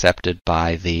to be accepted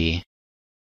by the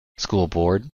school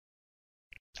board.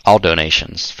 All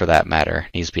donations, for that matter,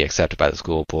 needs to be accepted by the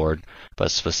school board, but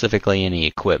specifically any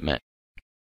equipment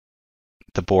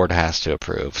the board has to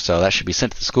approve. So that should be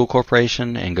sent to the school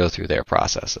corporation and go through their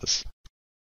processes.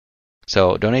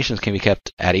 So donations can be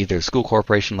kept at either the school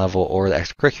corporation level or the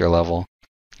extracurricular level.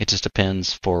 It just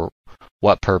depends for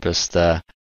what purpose the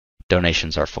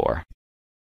donations are for.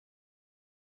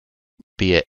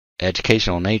 Be it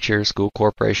educational nature, school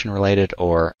corporation related,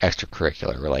 or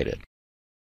extracurricular related.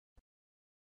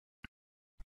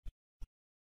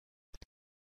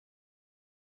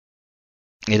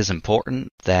 It is important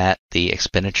that the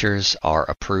expenditures are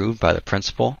approved by the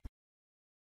principal.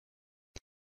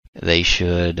 They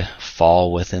should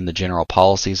fall within the general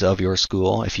policies of your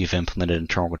school. If you've implemented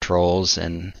internal controls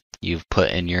and you've put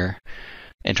in your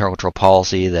internal control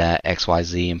policy that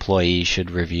XYZ employee should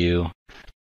review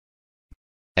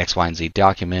X, Y, and Z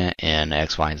document in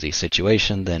X, Y, and Z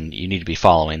situation, then you need to be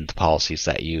following the policies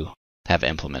that you have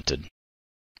implemented.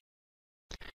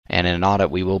 And in an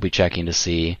audit, we will be checking to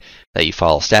see that you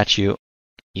follow statute,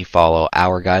 you follow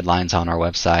our guidelines on our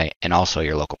website, and also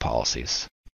your local policies.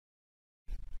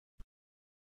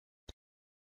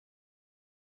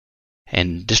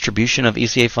 And distribution of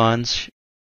ECA funds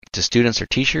to students or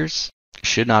teachers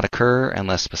should not occur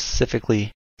unless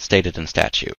specifically stated in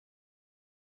statute.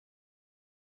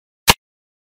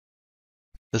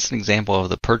 This is an example of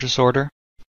the purchase order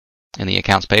and the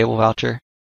accounts payable voucher.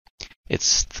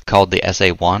 It's called the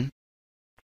SA1.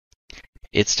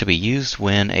 It's to be used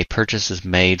when a purchase is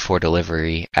made for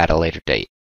delivery at a later date.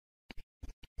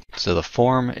 So the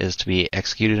form is to be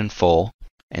executed in full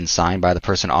and signed by the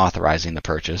person authorizing the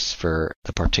purchase for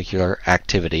the particular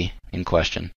activity in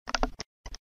question.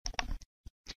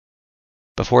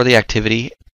 Before the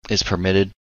activity is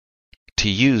permitted to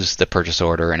use the purchase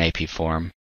order and AP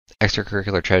form,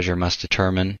 extracurricular treasurer must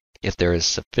determine if there is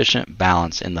sufficient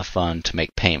balance in the fund to make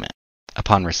payment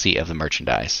upon receipt of the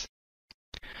merchandise.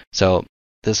 So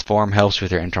this form helps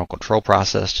with your internal control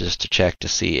process just to check to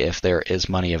see if there is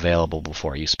money available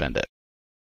before you spend it.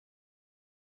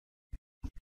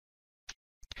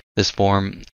 This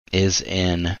form is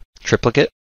in triplicate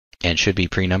and should be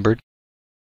pre-numbered.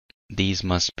 These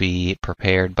must be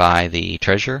prepared by the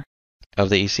treasurer of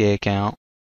the ECA account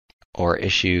or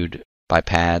issued by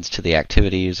PADS to the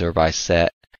activities or by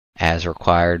set as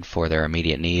required for their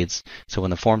immediate needs. So when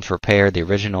the form's prepared, the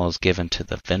original is given to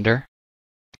the vendor,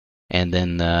 and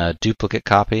then the duplicate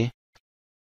copy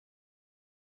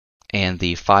and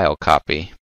the file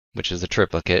copy, which is the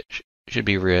triplicate, should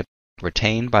be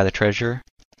retained by the treasurer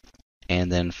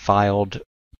and then filed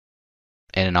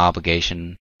in an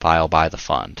obligation file by the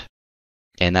fund.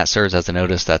 And that serves as a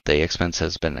notice that the expense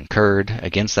has been incurred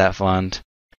against that fund,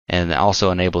 and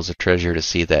also enables the treasurer to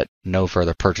see that no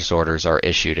further purchase orders are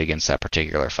issued against that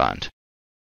particular fund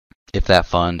if that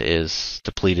fund is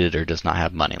depleted or does not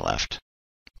have money left.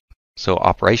 So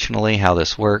operationally, how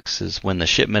this works is when the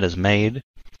shipment is made,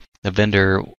 the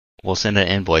vendor will send an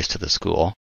invoice to the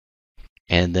school,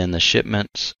 and then the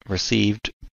shipments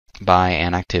received by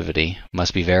an activity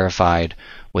must be verified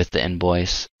with the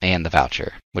invoice and the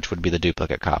voucher, which would be the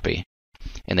duplicate copy,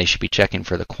 and they should be checking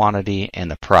for the quantity and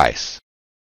the price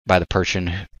by the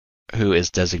person who is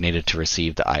designated to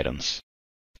receive the items.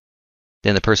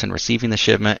 Then the person receiving the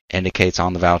shipment indicates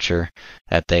on the voucher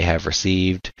that they have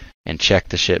received and checked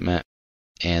the shipment,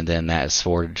 and then that is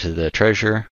forwarded to the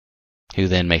treasurer, who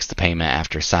then makes the payment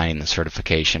after signing the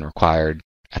certification required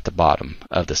at the bottom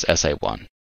of this SA1.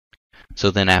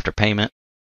 So then after payment,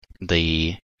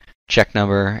 the check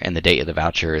number and the date of the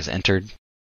voucher is entered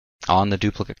on the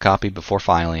duplicate copy before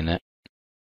filing it.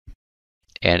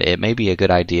 And it may be a good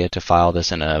idea to file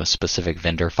this in a specific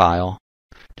vendor file,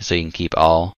 so you can keep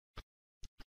all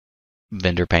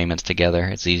vendor payments together.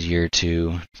 It's easier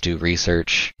to do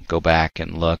research, go back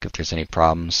and look if there's any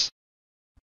problems.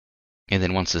 And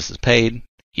then once this is paid,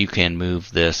 you can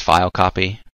move this file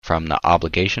copy from the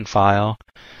obligation file,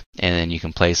 and then you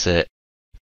can place it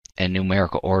in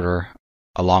numerical order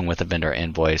along with the vendor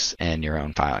invoice in your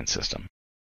own filing system.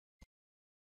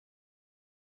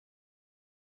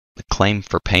 The claim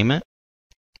for payment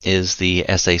is the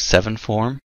SA7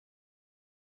 form,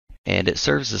 and it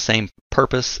serves the same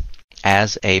purpose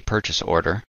as a purchase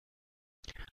order,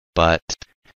 but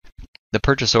The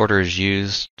purchase order is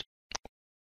used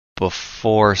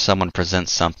before someone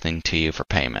presents something to you for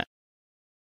payment.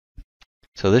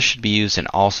 So this should be used in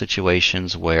all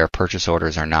situations where purchase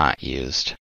orders are not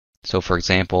used. So for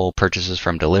example, purchases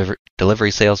from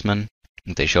delivery salesmen,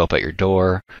 if they show up at your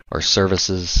door, or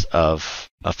services of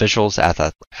officials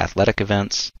at athletic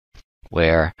events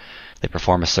where they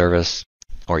perform a service,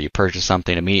 or you purchase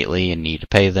something immediately and need to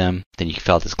pay them, then you can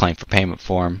fill out this claim for payment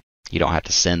form. You don't have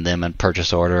to send them a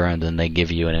purchase order and then they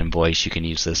give you an invoice. You can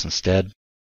use this instead.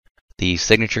 The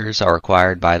signatures are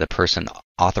required by the person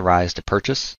authorized to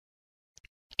purchase,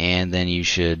 and then you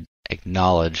should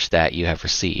acknowledge that you have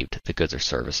received the goods or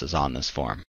services on this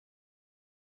form.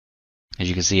 As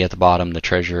you can see at the bottom, the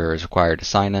treasurer is required to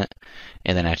sign it,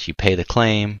 and then after you pay the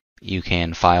claim, you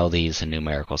can file these in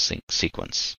numerical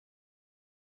sequence.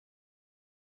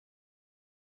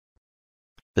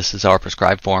 This is our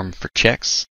prescribed form for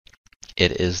checks.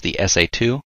 It is the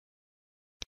SA2.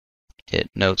 It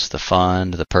notes the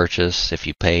fund, the purchase, if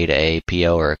you paid a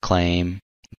PO or a claim,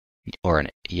 or an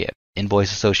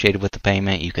invoice associated with the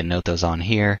payment, you can note those on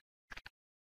here.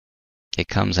 It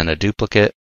comes in a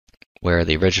duplicate, where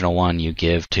the original one you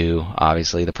give to,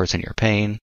 obviously, the person you're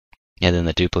paying, and then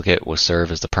the duplicate will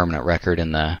serve as the permanent record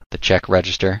in the check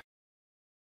register.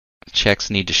 Checks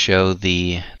need to show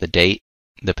the date,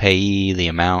 the payee, the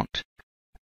amount,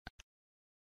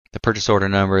 the purchase order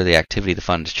number, the activity the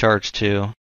fund is charged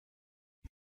to.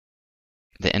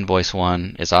 The invoice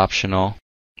one is optional,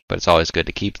 but it's always good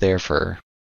to keep there for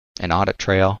an audit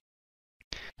trail.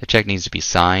 The check needs to be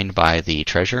signed by the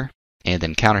treasurer and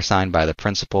then countersigned by the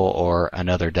principal or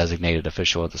another designated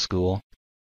official of the school.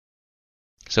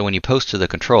 So when you post to the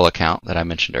control account that I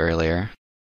mentioned earlier,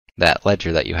 that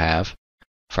ledger that you have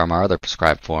from our other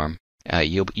prescribed form,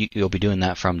 you'll be doing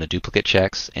that from the duplicate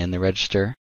checks in the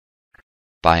register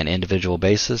by an individual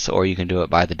basis, or you can do it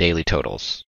by the daily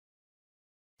totals.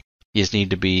 You just need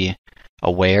to be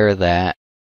aware that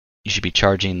you should be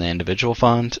charging the individual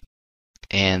fund,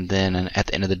 and then at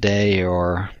the end of the day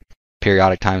or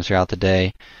periodic times throughout the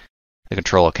day, the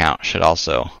control account should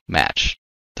also match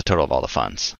the total of all the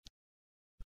funds.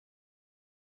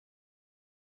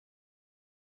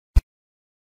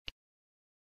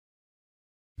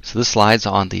 So this slide's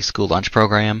on the school lunch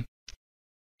program,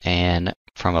 and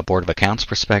from a Board of Accounts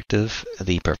perspective,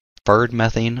 the preferred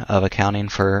method of accounting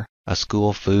for a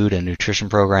school food and nutrition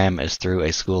program is through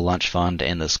a school lunch fund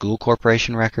in the school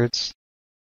corporation records.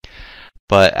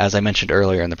 But as I mentioned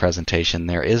earlier in the presentation,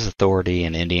 there is authority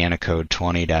in Indiana Code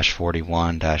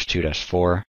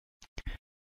 20-41-2-4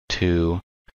 to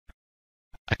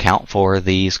account for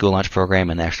the school lunch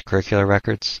program in the extracurricular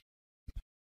records.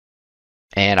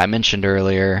 And I mentioned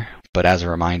earlier, but as a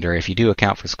reminder, if you do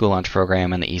account for the school lunch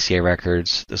program in the ECA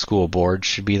records, the school board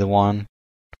should be the one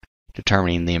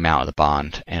determining the amount of the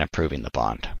bond and approving the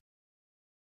bond.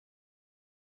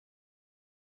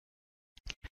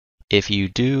 If you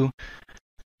do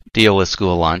deal with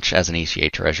school lunch as an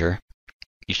ECA treasurer,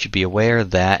 you should be aware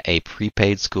that a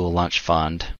prepaid school lunch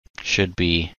fund should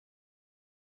be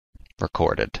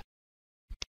recorded.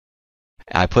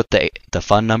 I put the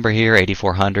fund number here,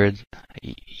 8400.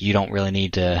 You don't really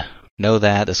need to know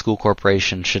that. The school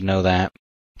corporation should know that.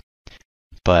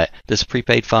 But this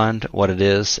prepaid fund, what it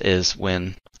is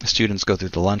when students go through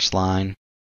the lunch line,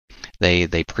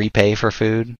 they prepay for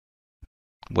food,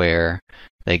 where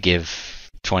they give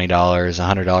 $20,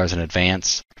 $100 in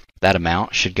advance. That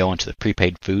amount should go into the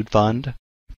prepaid food fund.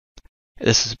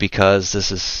 This is because this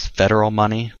is federal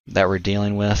money that we're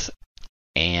dealing with,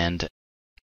 and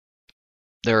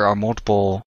there are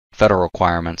multiple federal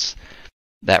requirements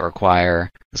that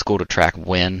require the school to track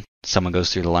when someone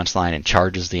goes through the lunch line and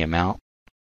charges the amount.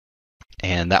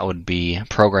 And that would be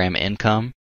program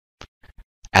income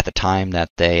at the time that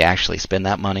they actually spend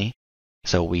that money.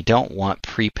 So we don't want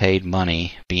prepaid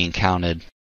money being counted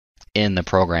in the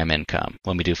program income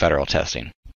when we do federal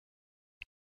testing.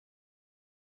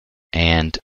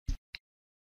 And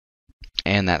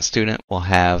that student will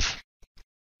have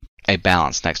a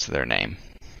balance next to their name.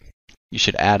 You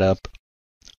should add up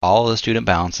all the student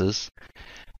balances,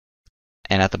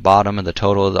 and at the bottom of the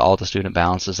total of all the student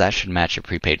balances, that should match your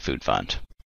prepaid food fund.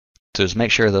 So just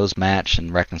make sure those match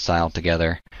and reconcile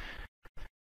together,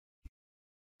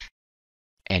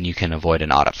 and you can avoid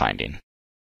an audit finding.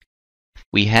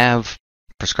 We have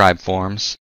prescribed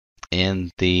forms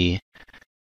in the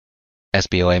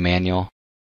SBOA manual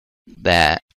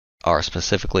that are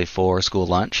specifically for school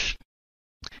lunch.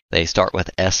 They start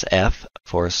with SF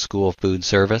for school food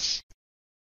service.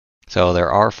 So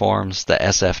there are forms, the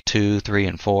SF2, 3,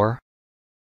 and 4,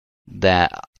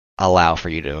 that allow for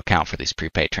you to account for these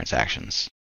prepaid transactions.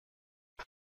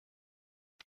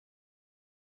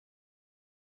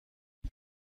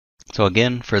 So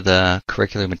again, for the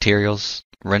curricular materials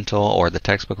rental or the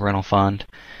textbook rental fund,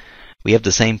 we have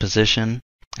the same position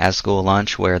as school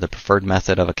lunch, where the preferred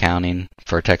method of accounting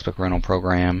for a textbook rental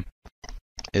program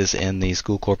is in the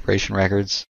school corporation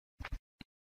records.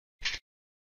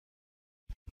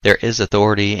 There is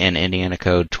authority in Indiana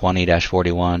Code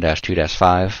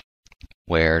 20-41-2-5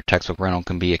 where textbook rental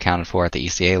can be accounted for at the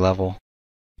ECA level.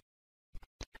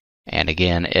 And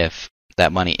again, if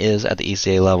that money is at the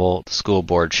ECA level, the school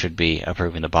board should be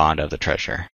approving the bond of the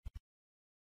treasurer.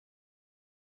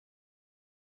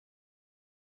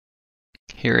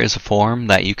 Here is a form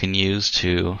that you can use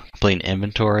to complete an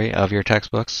inventory of your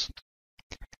textbooks.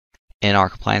 In our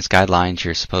compliance guidelines,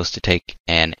 you're supposed to take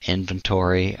an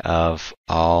inventory of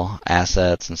all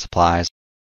assets and supplies.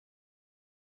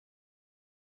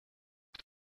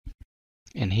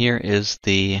 And here is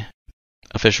the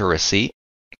official receipt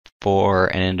for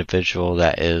an individual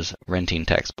that is renting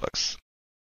textbooks.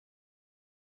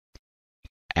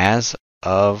 As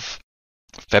of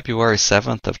February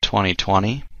 7th of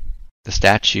 2020, the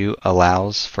statute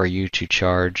allows for you to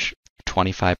charge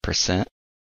 25%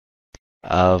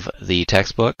 of the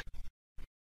textbook.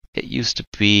 It used to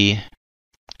be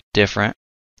different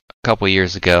a couple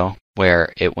years ago,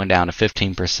 where it went down to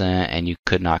 15% and you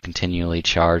could not continually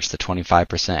charge the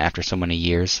 25% after so many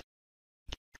years.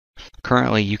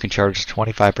 Currently, you can charge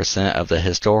 25% of the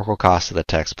historical cost of the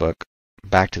textbook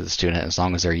back to the student as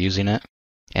long as they're using it,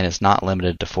 and it's not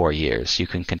limited to 4 years. You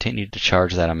can continue to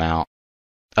charge that amount,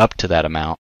 up to that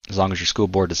amount, as long as your school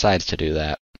board decides to do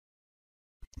that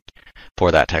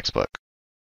for that textbook.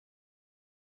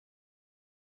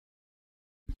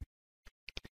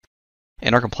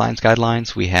 In our compliance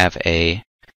guidelines, we have a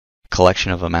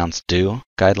collection of amounts due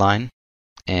guideline,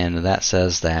 and that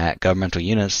says that governmental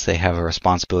units, they have a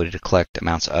responsibility to collect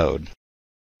amounts owed.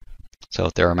 So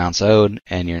if there are amounts owed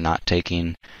and you're not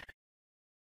taking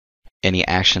any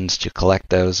actions to collect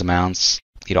those amounts,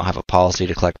 you don't have a policy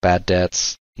to collect bad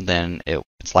debts, then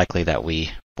it's likely that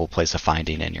we will place a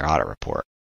finding in your audit report.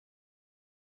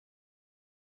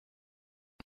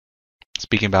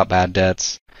 Speaking about bad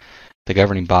debts, the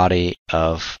governing body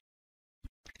of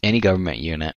any government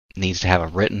unit needs to have a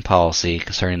written policy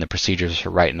concerning the procedures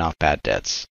for writing off bad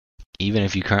debts. Even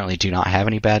if you currently do not have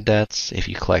any bad debts, if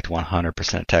you collect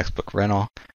 100% textbook rental,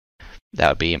 that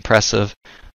would be impressive,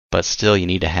 but still you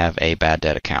need to have a bad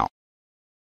debt account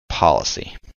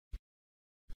policy.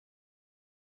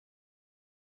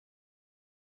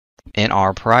 In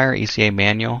our prior ECA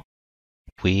manual,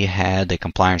 we had the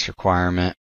compliance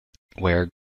requirement where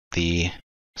the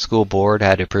school board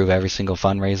had to approve every single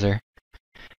fundraiser,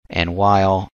 and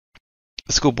while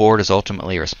the school board is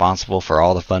ultimately responsible for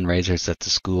all the fundraisers that the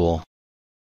school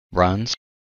runs,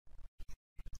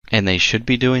 and they should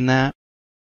be doing that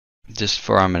just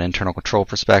from an internal control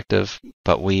perspective,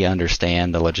 but we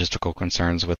understand the logistical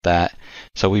concerns with that,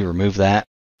 so we remove that,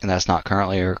 and that's not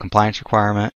currently a compliance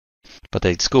requirement, but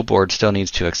the school board still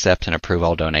needs to accept and approve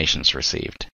all donations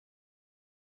received.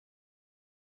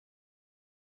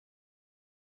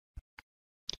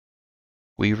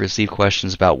 We received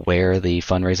questions about where the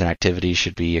fundraising activities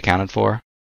should be accounted for,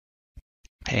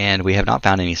 and we have not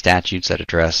found any statutes that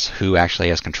address who actually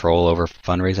has control over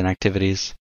fundraising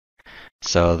activities.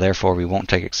 So therefore, we won't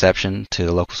take exception to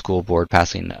the local school board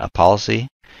passing a policy,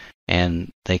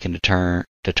 and they can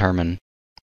determine,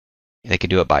 they could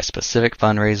do it by specific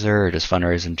fundraiser or just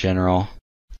fundraiser in general,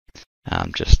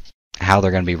 just how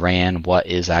they're going to be ran, what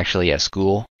is actually a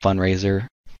school fundraiser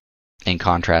in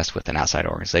contrast with an outside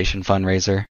organization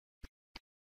fundraiser,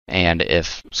 and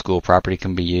if school property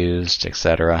can be used,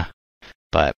 etc.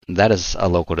 But that is a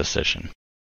local decision.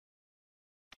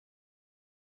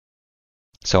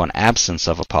 So in absence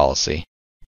of a policy,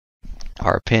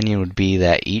 our opinion would be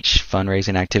that each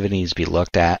fundraising activity needs to be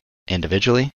looked at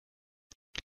individually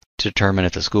to determine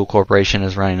if the school corporation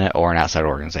is running it or an outside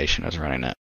organization is running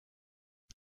it.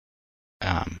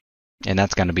 And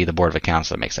that's going to be the Board of Accounts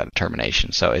that makes that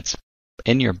determination. So it's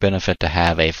in your benefit to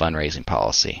have a fundraising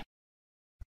policy.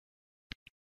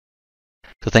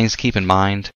 So things to keep in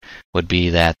mind would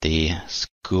be that the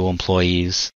school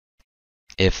employees,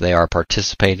 if they are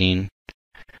participating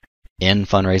in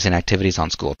fundraising activities on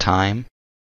school time,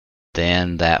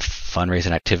 then that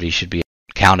fundraising activity should be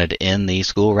counted in the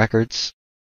school records,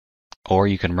 or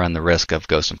you can run the risk of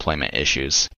ghost employment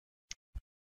issues.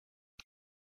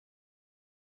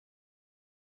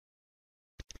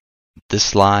 This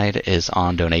slide is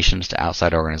on donations to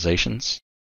outside organizations.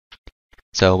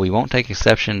 So we won't take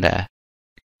exception to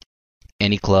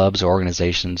any clubs or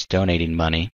organizations donating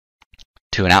money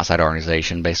to an outside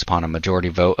organization based upon a majority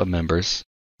vote of members.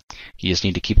 You just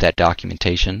need to keep that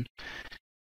documentation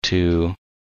to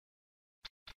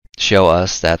show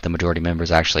us that the majority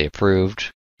members actually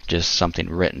approved, just something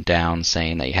written down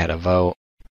saying that you had a vote,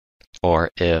 or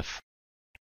if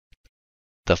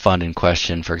the fund in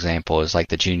question, for example, is like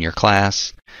the junior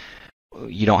class,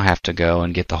 you don't have to go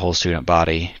and get the whole student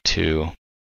body to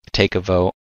take a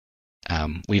vote.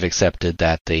 We've accepted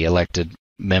that the elected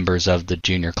members of the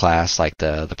junior class, like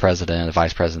the president, the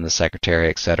vice president, the secretary,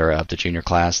 etc., of the junior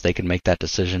class, they can make that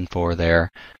decision for their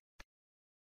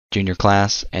junior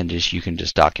class, and you can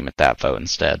just document that vote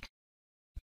instead.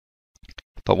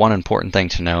 But one important thing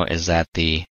to note is that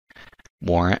the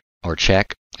warrant or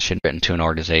check should be written to an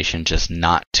organization, just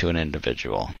not to an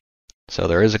individual. So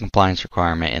there is a compliance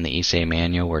requirement in the ECA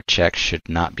manual where checks should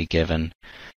not be given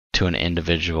to an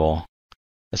individual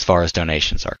as far as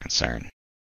donations are concerned.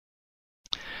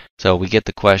 So we get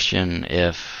the question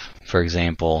if, for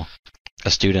example,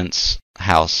 a student's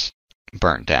house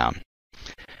burnt down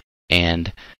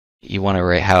and you want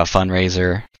to have a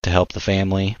fundraiser to help the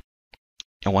family,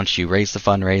 and once you raise the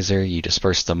fundraiser, you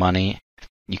disperse the money.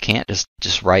 You can't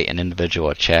just write an individual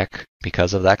a check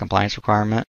because of that compliance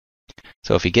requirement.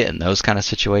 So if you get in those kind of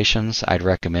situations, I'd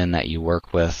recommend that you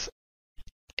work with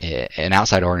an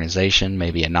outside organization,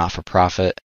 maybe a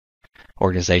not-for-profit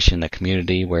organization in the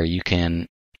community, where you can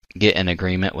get an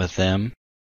agreement with them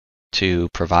to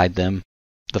provide them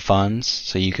the funds.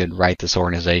 So you could write this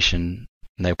organization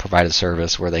and they'll provide a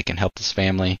service where they can help this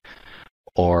family,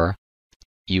 or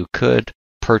you could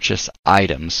purchase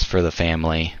items for the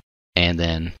family and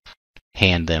then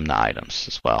hand them the items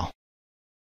as well.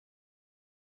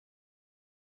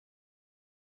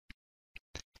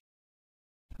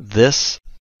 This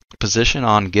position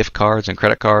on gift cards and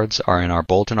credit cards are in our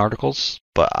bulletin articles,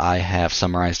 but I have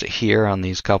summarized it here on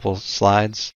these couple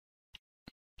slides.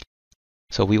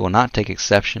 So we will not take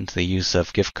exception to the use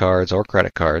of gift cards or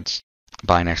credit cards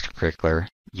by an extracurricular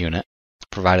unit,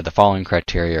 provided the following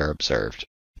criteria are observed.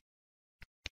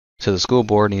 So the school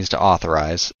board needs to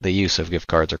authorize the use of gift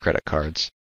cards or credit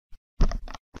cards,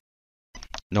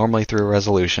 normally through a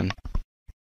resolution,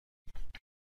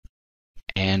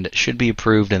 and should be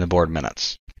approved in the board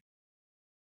minutes.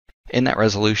 In that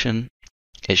resolution,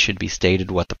 it should be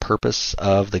stated what the purpose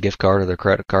of the gift card or the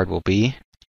credit card will be.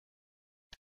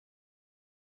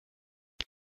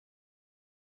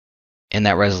 In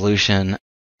that resolution,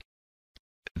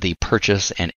 the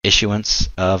purchase and issuance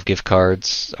of gift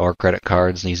cards or credit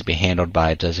cards needs to be handled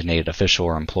by a designated official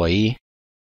or employee.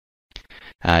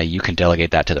 You can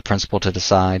delegate that to the principal to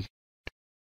decide.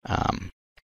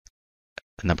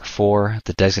 Number 4,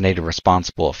 the designated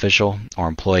responsible official or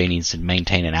employee needs to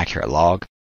maintain an accurate log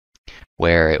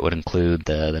where it would include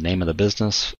the name of the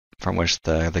business from which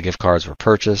the gift cards were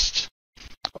purchased,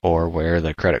 or where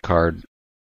the credit card,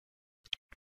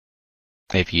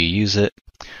 if you use it,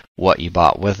 what you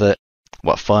bought with it,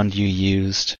 what fund you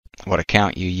used, what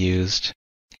account you used,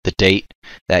 the date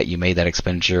that you made that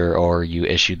expenditure or you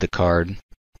issued the card.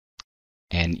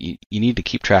 And you need to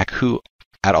keep track who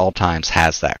at all times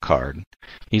has that card.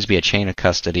 It needs to be a chain of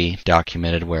custody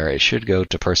documented where it should go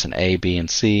to person A, B, and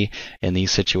C in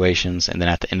these situations, and then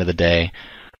at the end of the day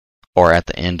or at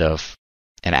the end of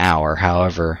an hour,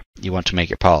 however you want to make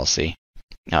your policy,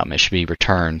 it should be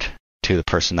returned to the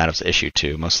person that it was issued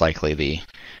to, most likely the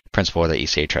principal or the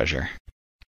ECA treasurer.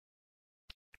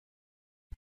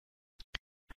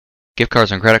 Gift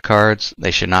cards and credit cards, they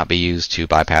should not be used to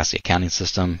bypass the accounting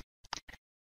system.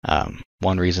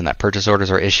 One reason that purchase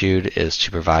orders are issued is to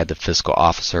provide the fiscal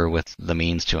officer with the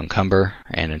means to encumber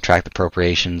and track the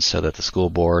appropriations so that the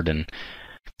school board and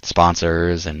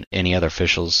sponsors and any other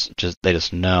officials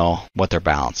just know what their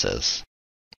balance is,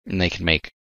 and they can make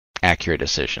accurate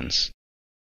decisions.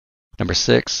 Number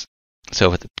 6, so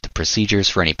with the procedures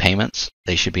for any payments,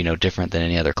 they should be no different than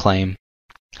any other claim.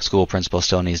 School principal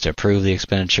still needs to approve the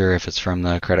expenditure if it's from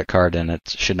the credit card, and it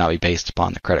should not be based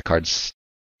upon the credit card's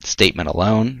statement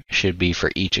alone. It should be for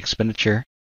each expenditure.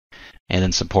 And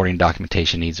then supporting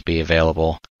documentation needs to be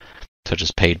available, such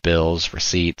as paid bills,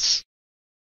 receipts,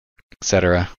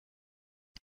 etc.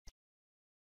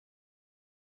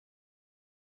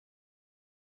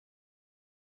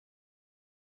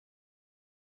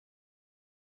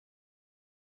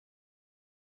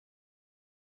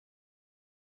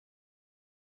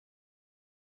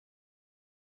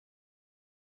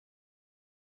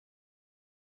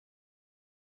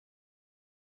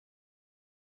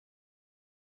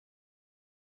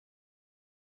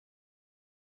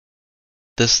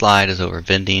 This slide is over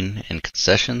vending and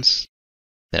concessions,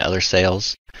 then other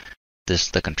sales. This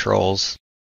is the controls.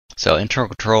 So internal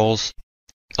controls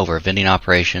over vending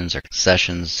operations or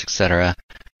concessions, etc.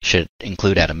 should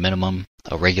include at a minimum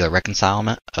a regular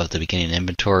reconcilement of the beginning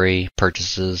inventory,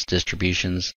 purchases,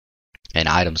 distributions, and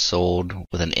items sold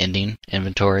with an ending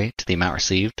inventory to the amount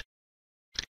received.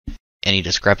 Any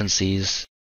discrepancies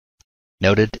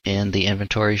noted in the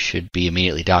inventory should be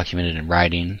immediately documented in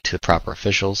writing to the proper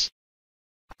officials,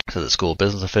 so the school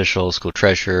business official, school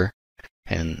treasurer,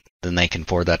 and then they can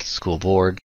forward that to the school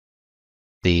board.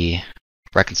 The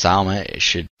reconcilement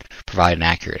should provide an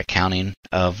accurate accounting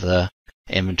of the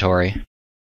inventory.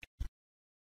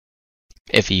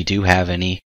 If you do have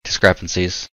any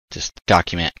discrepancies, just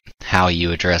document how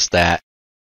you address that,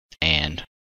 and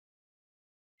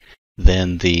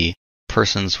then the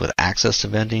persons with access to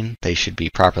vending, they should be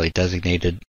properly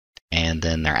designated, and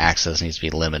then their access needs to be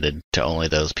limited to only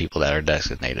those people that are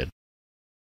designated.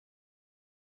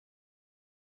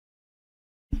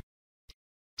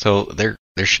 So there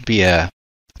should be a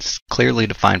clearly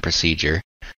defined procedure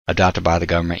adopted by the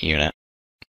government unit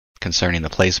concerning the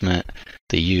placement,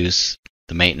 the use,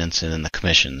 the maintenance, and then the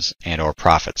commissions and/or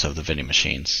profits of the vending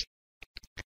machines.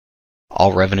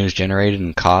 All revenues generated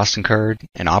and costs incurred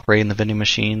in operating the vending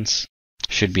machines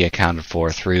should be accounted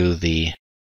for through the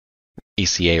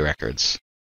ECA records.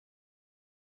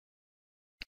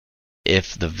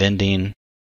 If the vending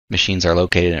machines are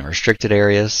located in restricted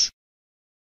areas,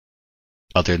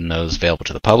 other than those available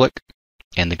to the public,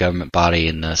 and the government body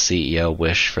and the CEO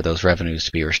wish for those revenues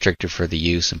to be restricted for the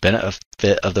use and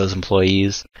benefit of those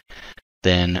employees,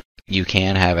 then you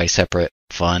can have a separate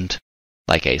fund,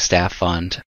 like a staff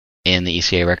fund, in the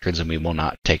ECA records, and we will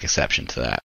not take exception to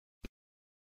that.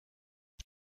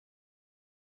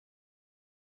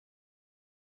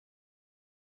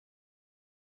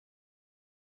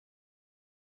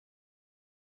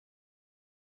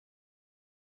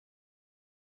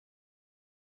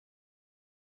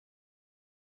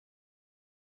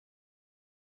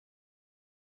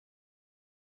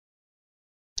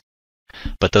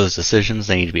 But those decisions,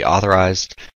 they need to be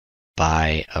authorized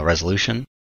by a resolution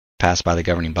passed by the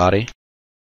governing body.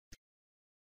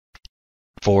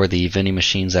 For the vending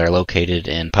machines that are located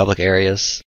in public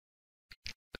areas,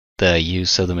 the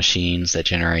use of the machines that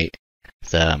generate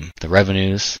the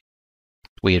revenues,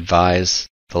 we advise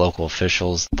the local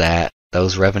officials that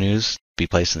those revenues be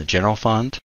placed in the general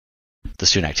fund, the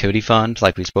student activity fund,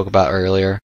 like we spoke about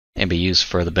earlier, and be used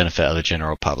for the benefit of the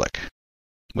general public,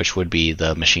 which would be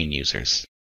the machine users.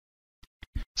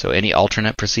 So any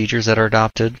alternate procedures that are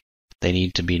adopted, they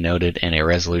need to be noted in a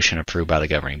resolution approved by the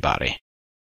governing body.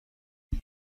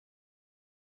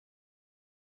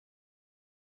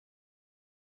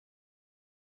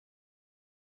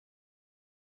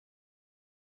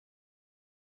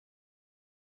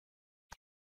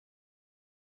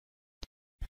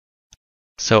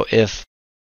 So if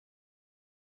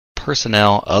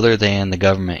personnel other than the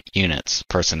government units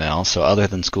personnel, so other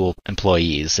than school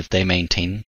employees, if they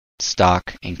maintain,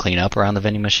 stock, and clean up around the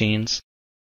vending machines,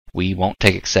 we won't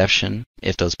take exception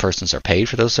if those persons are paid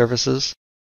for those services,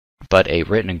 but a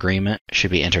written agreement should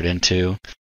be entered into,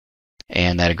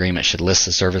 and that agreement should list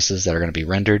the services that are going to be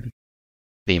rendered,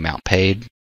 the amount paid,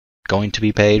 going to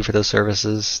be paid for those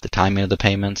services, the timing of the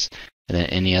payments, and then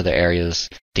any other areas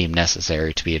deemed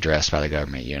necessary to be addressed by the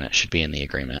government unit should be in the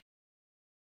agreement.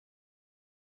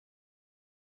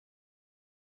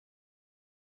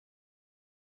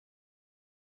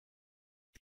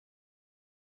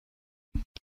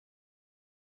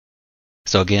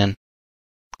 So again,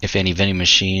 if any vending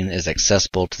machine is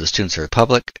accessible to the students or the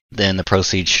public, then the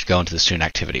proceeds should go into the Student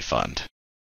Activity Fund.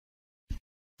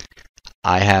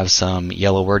 I have some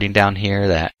yellow wording down here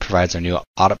that provides our new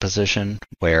audit position,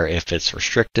 where if it's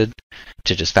restricted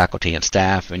to just faculty and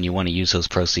staff and you want to use those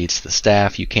proceeds to the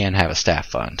staff, you can have a staff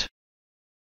fund.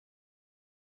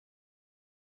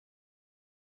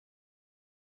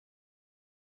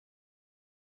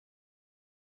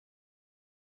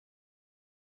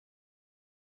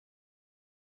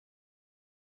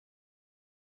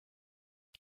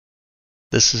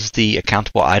 This is the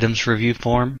Accountable Items Review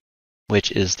form,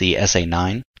 which is the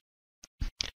SA9.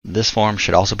 This form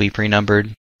should also be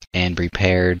pre-numbered and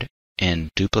prepared in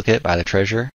duplicate by the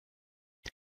treasurer.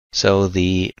 So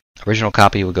the original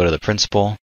copy would go to the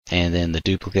principal, and then the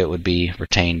duplicate would be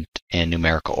retained in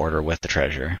numerical order with the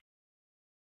treasurer.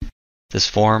 This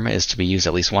form is to be used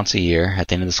at least once a year at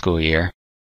the end of the school year,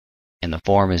 and the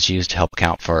form is used to help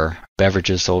account for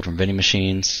beverages sold from vending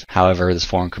machines. However, this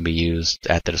form can be used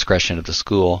at the discretion of the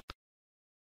school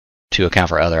to account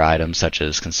for other items such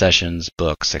as concessions,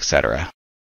 books, etc.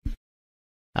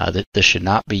 This should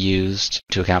not be used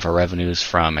to account for revenues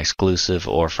from exclusive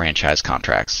or franchise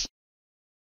contracts.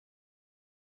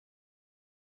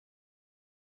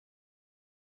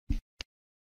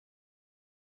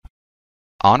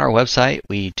 on our website,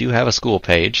 we do have a school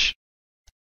page.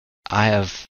 I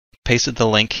have pasted the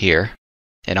link here,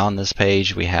 and on this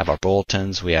page we have our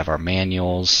bulletins, we have our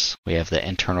manuals, we have the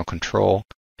internal control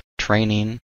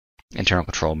training, internal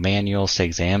control manual, state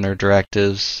examiner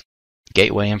directives,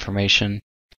 gateway information,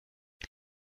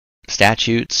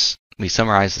 statutes. We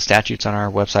summarize the statutes on our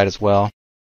website as well.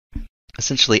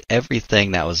 Essentially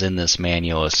everything that was in this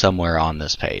manual is somewhere on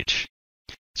this page.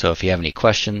 So if you have any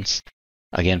questions,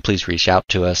 again, please reach out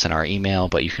to us in our email,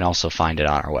 but you can also find it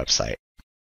on our website.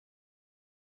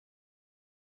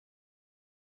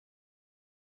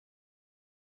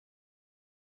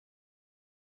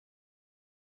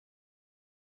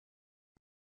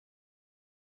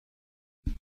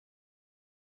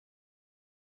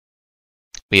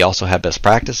 We also have best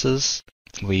practices.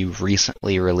 We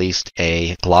recently released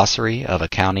a glossary of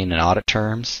accounting and audit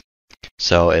terms.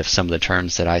 So if some of the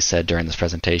terms that I said during this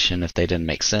presentation, if they didn't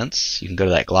make sense, you can go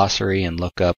to that glossary and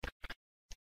look up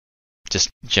just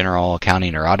general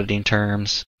accounting or auditing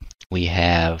terms. We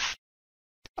have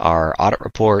our audit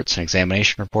reports and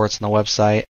examination reports on the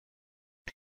website,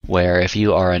 where if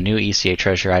you are a new ECA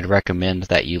treasurer, I'd recommend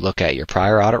that you look at your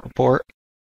prior audit report,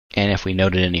 and if we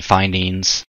noted any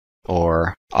findings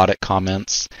or audit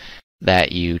comments,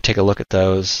 that you take a look at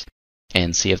those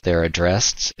and see if they're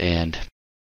addressed and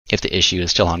if the issue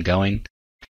is still ongoing,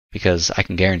 because I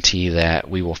can guarantee that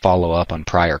we will follow up on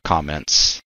prior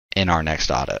comments in our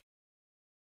next audit.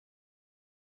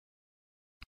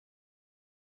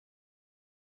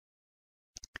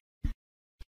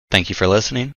 Thank you for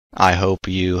listening. I hope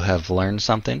you have learned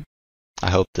something. I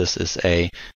hope this is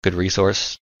a good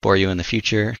resource for you in the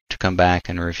future to come back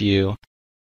and review.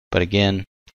 But again,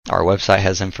 our website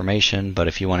has information, but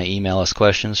if you want to email us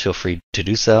questions, feel free to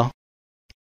do so.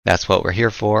 That's what we're here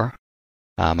for.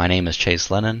 My name is Chase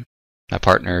Lennon. My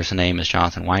partner's name is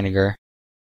Jonathan Weiniger.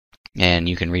 And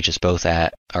you can reach us both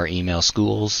at our email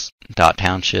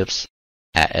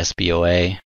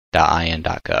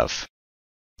schools.townships@sboa.in.gov.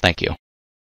 Thank you.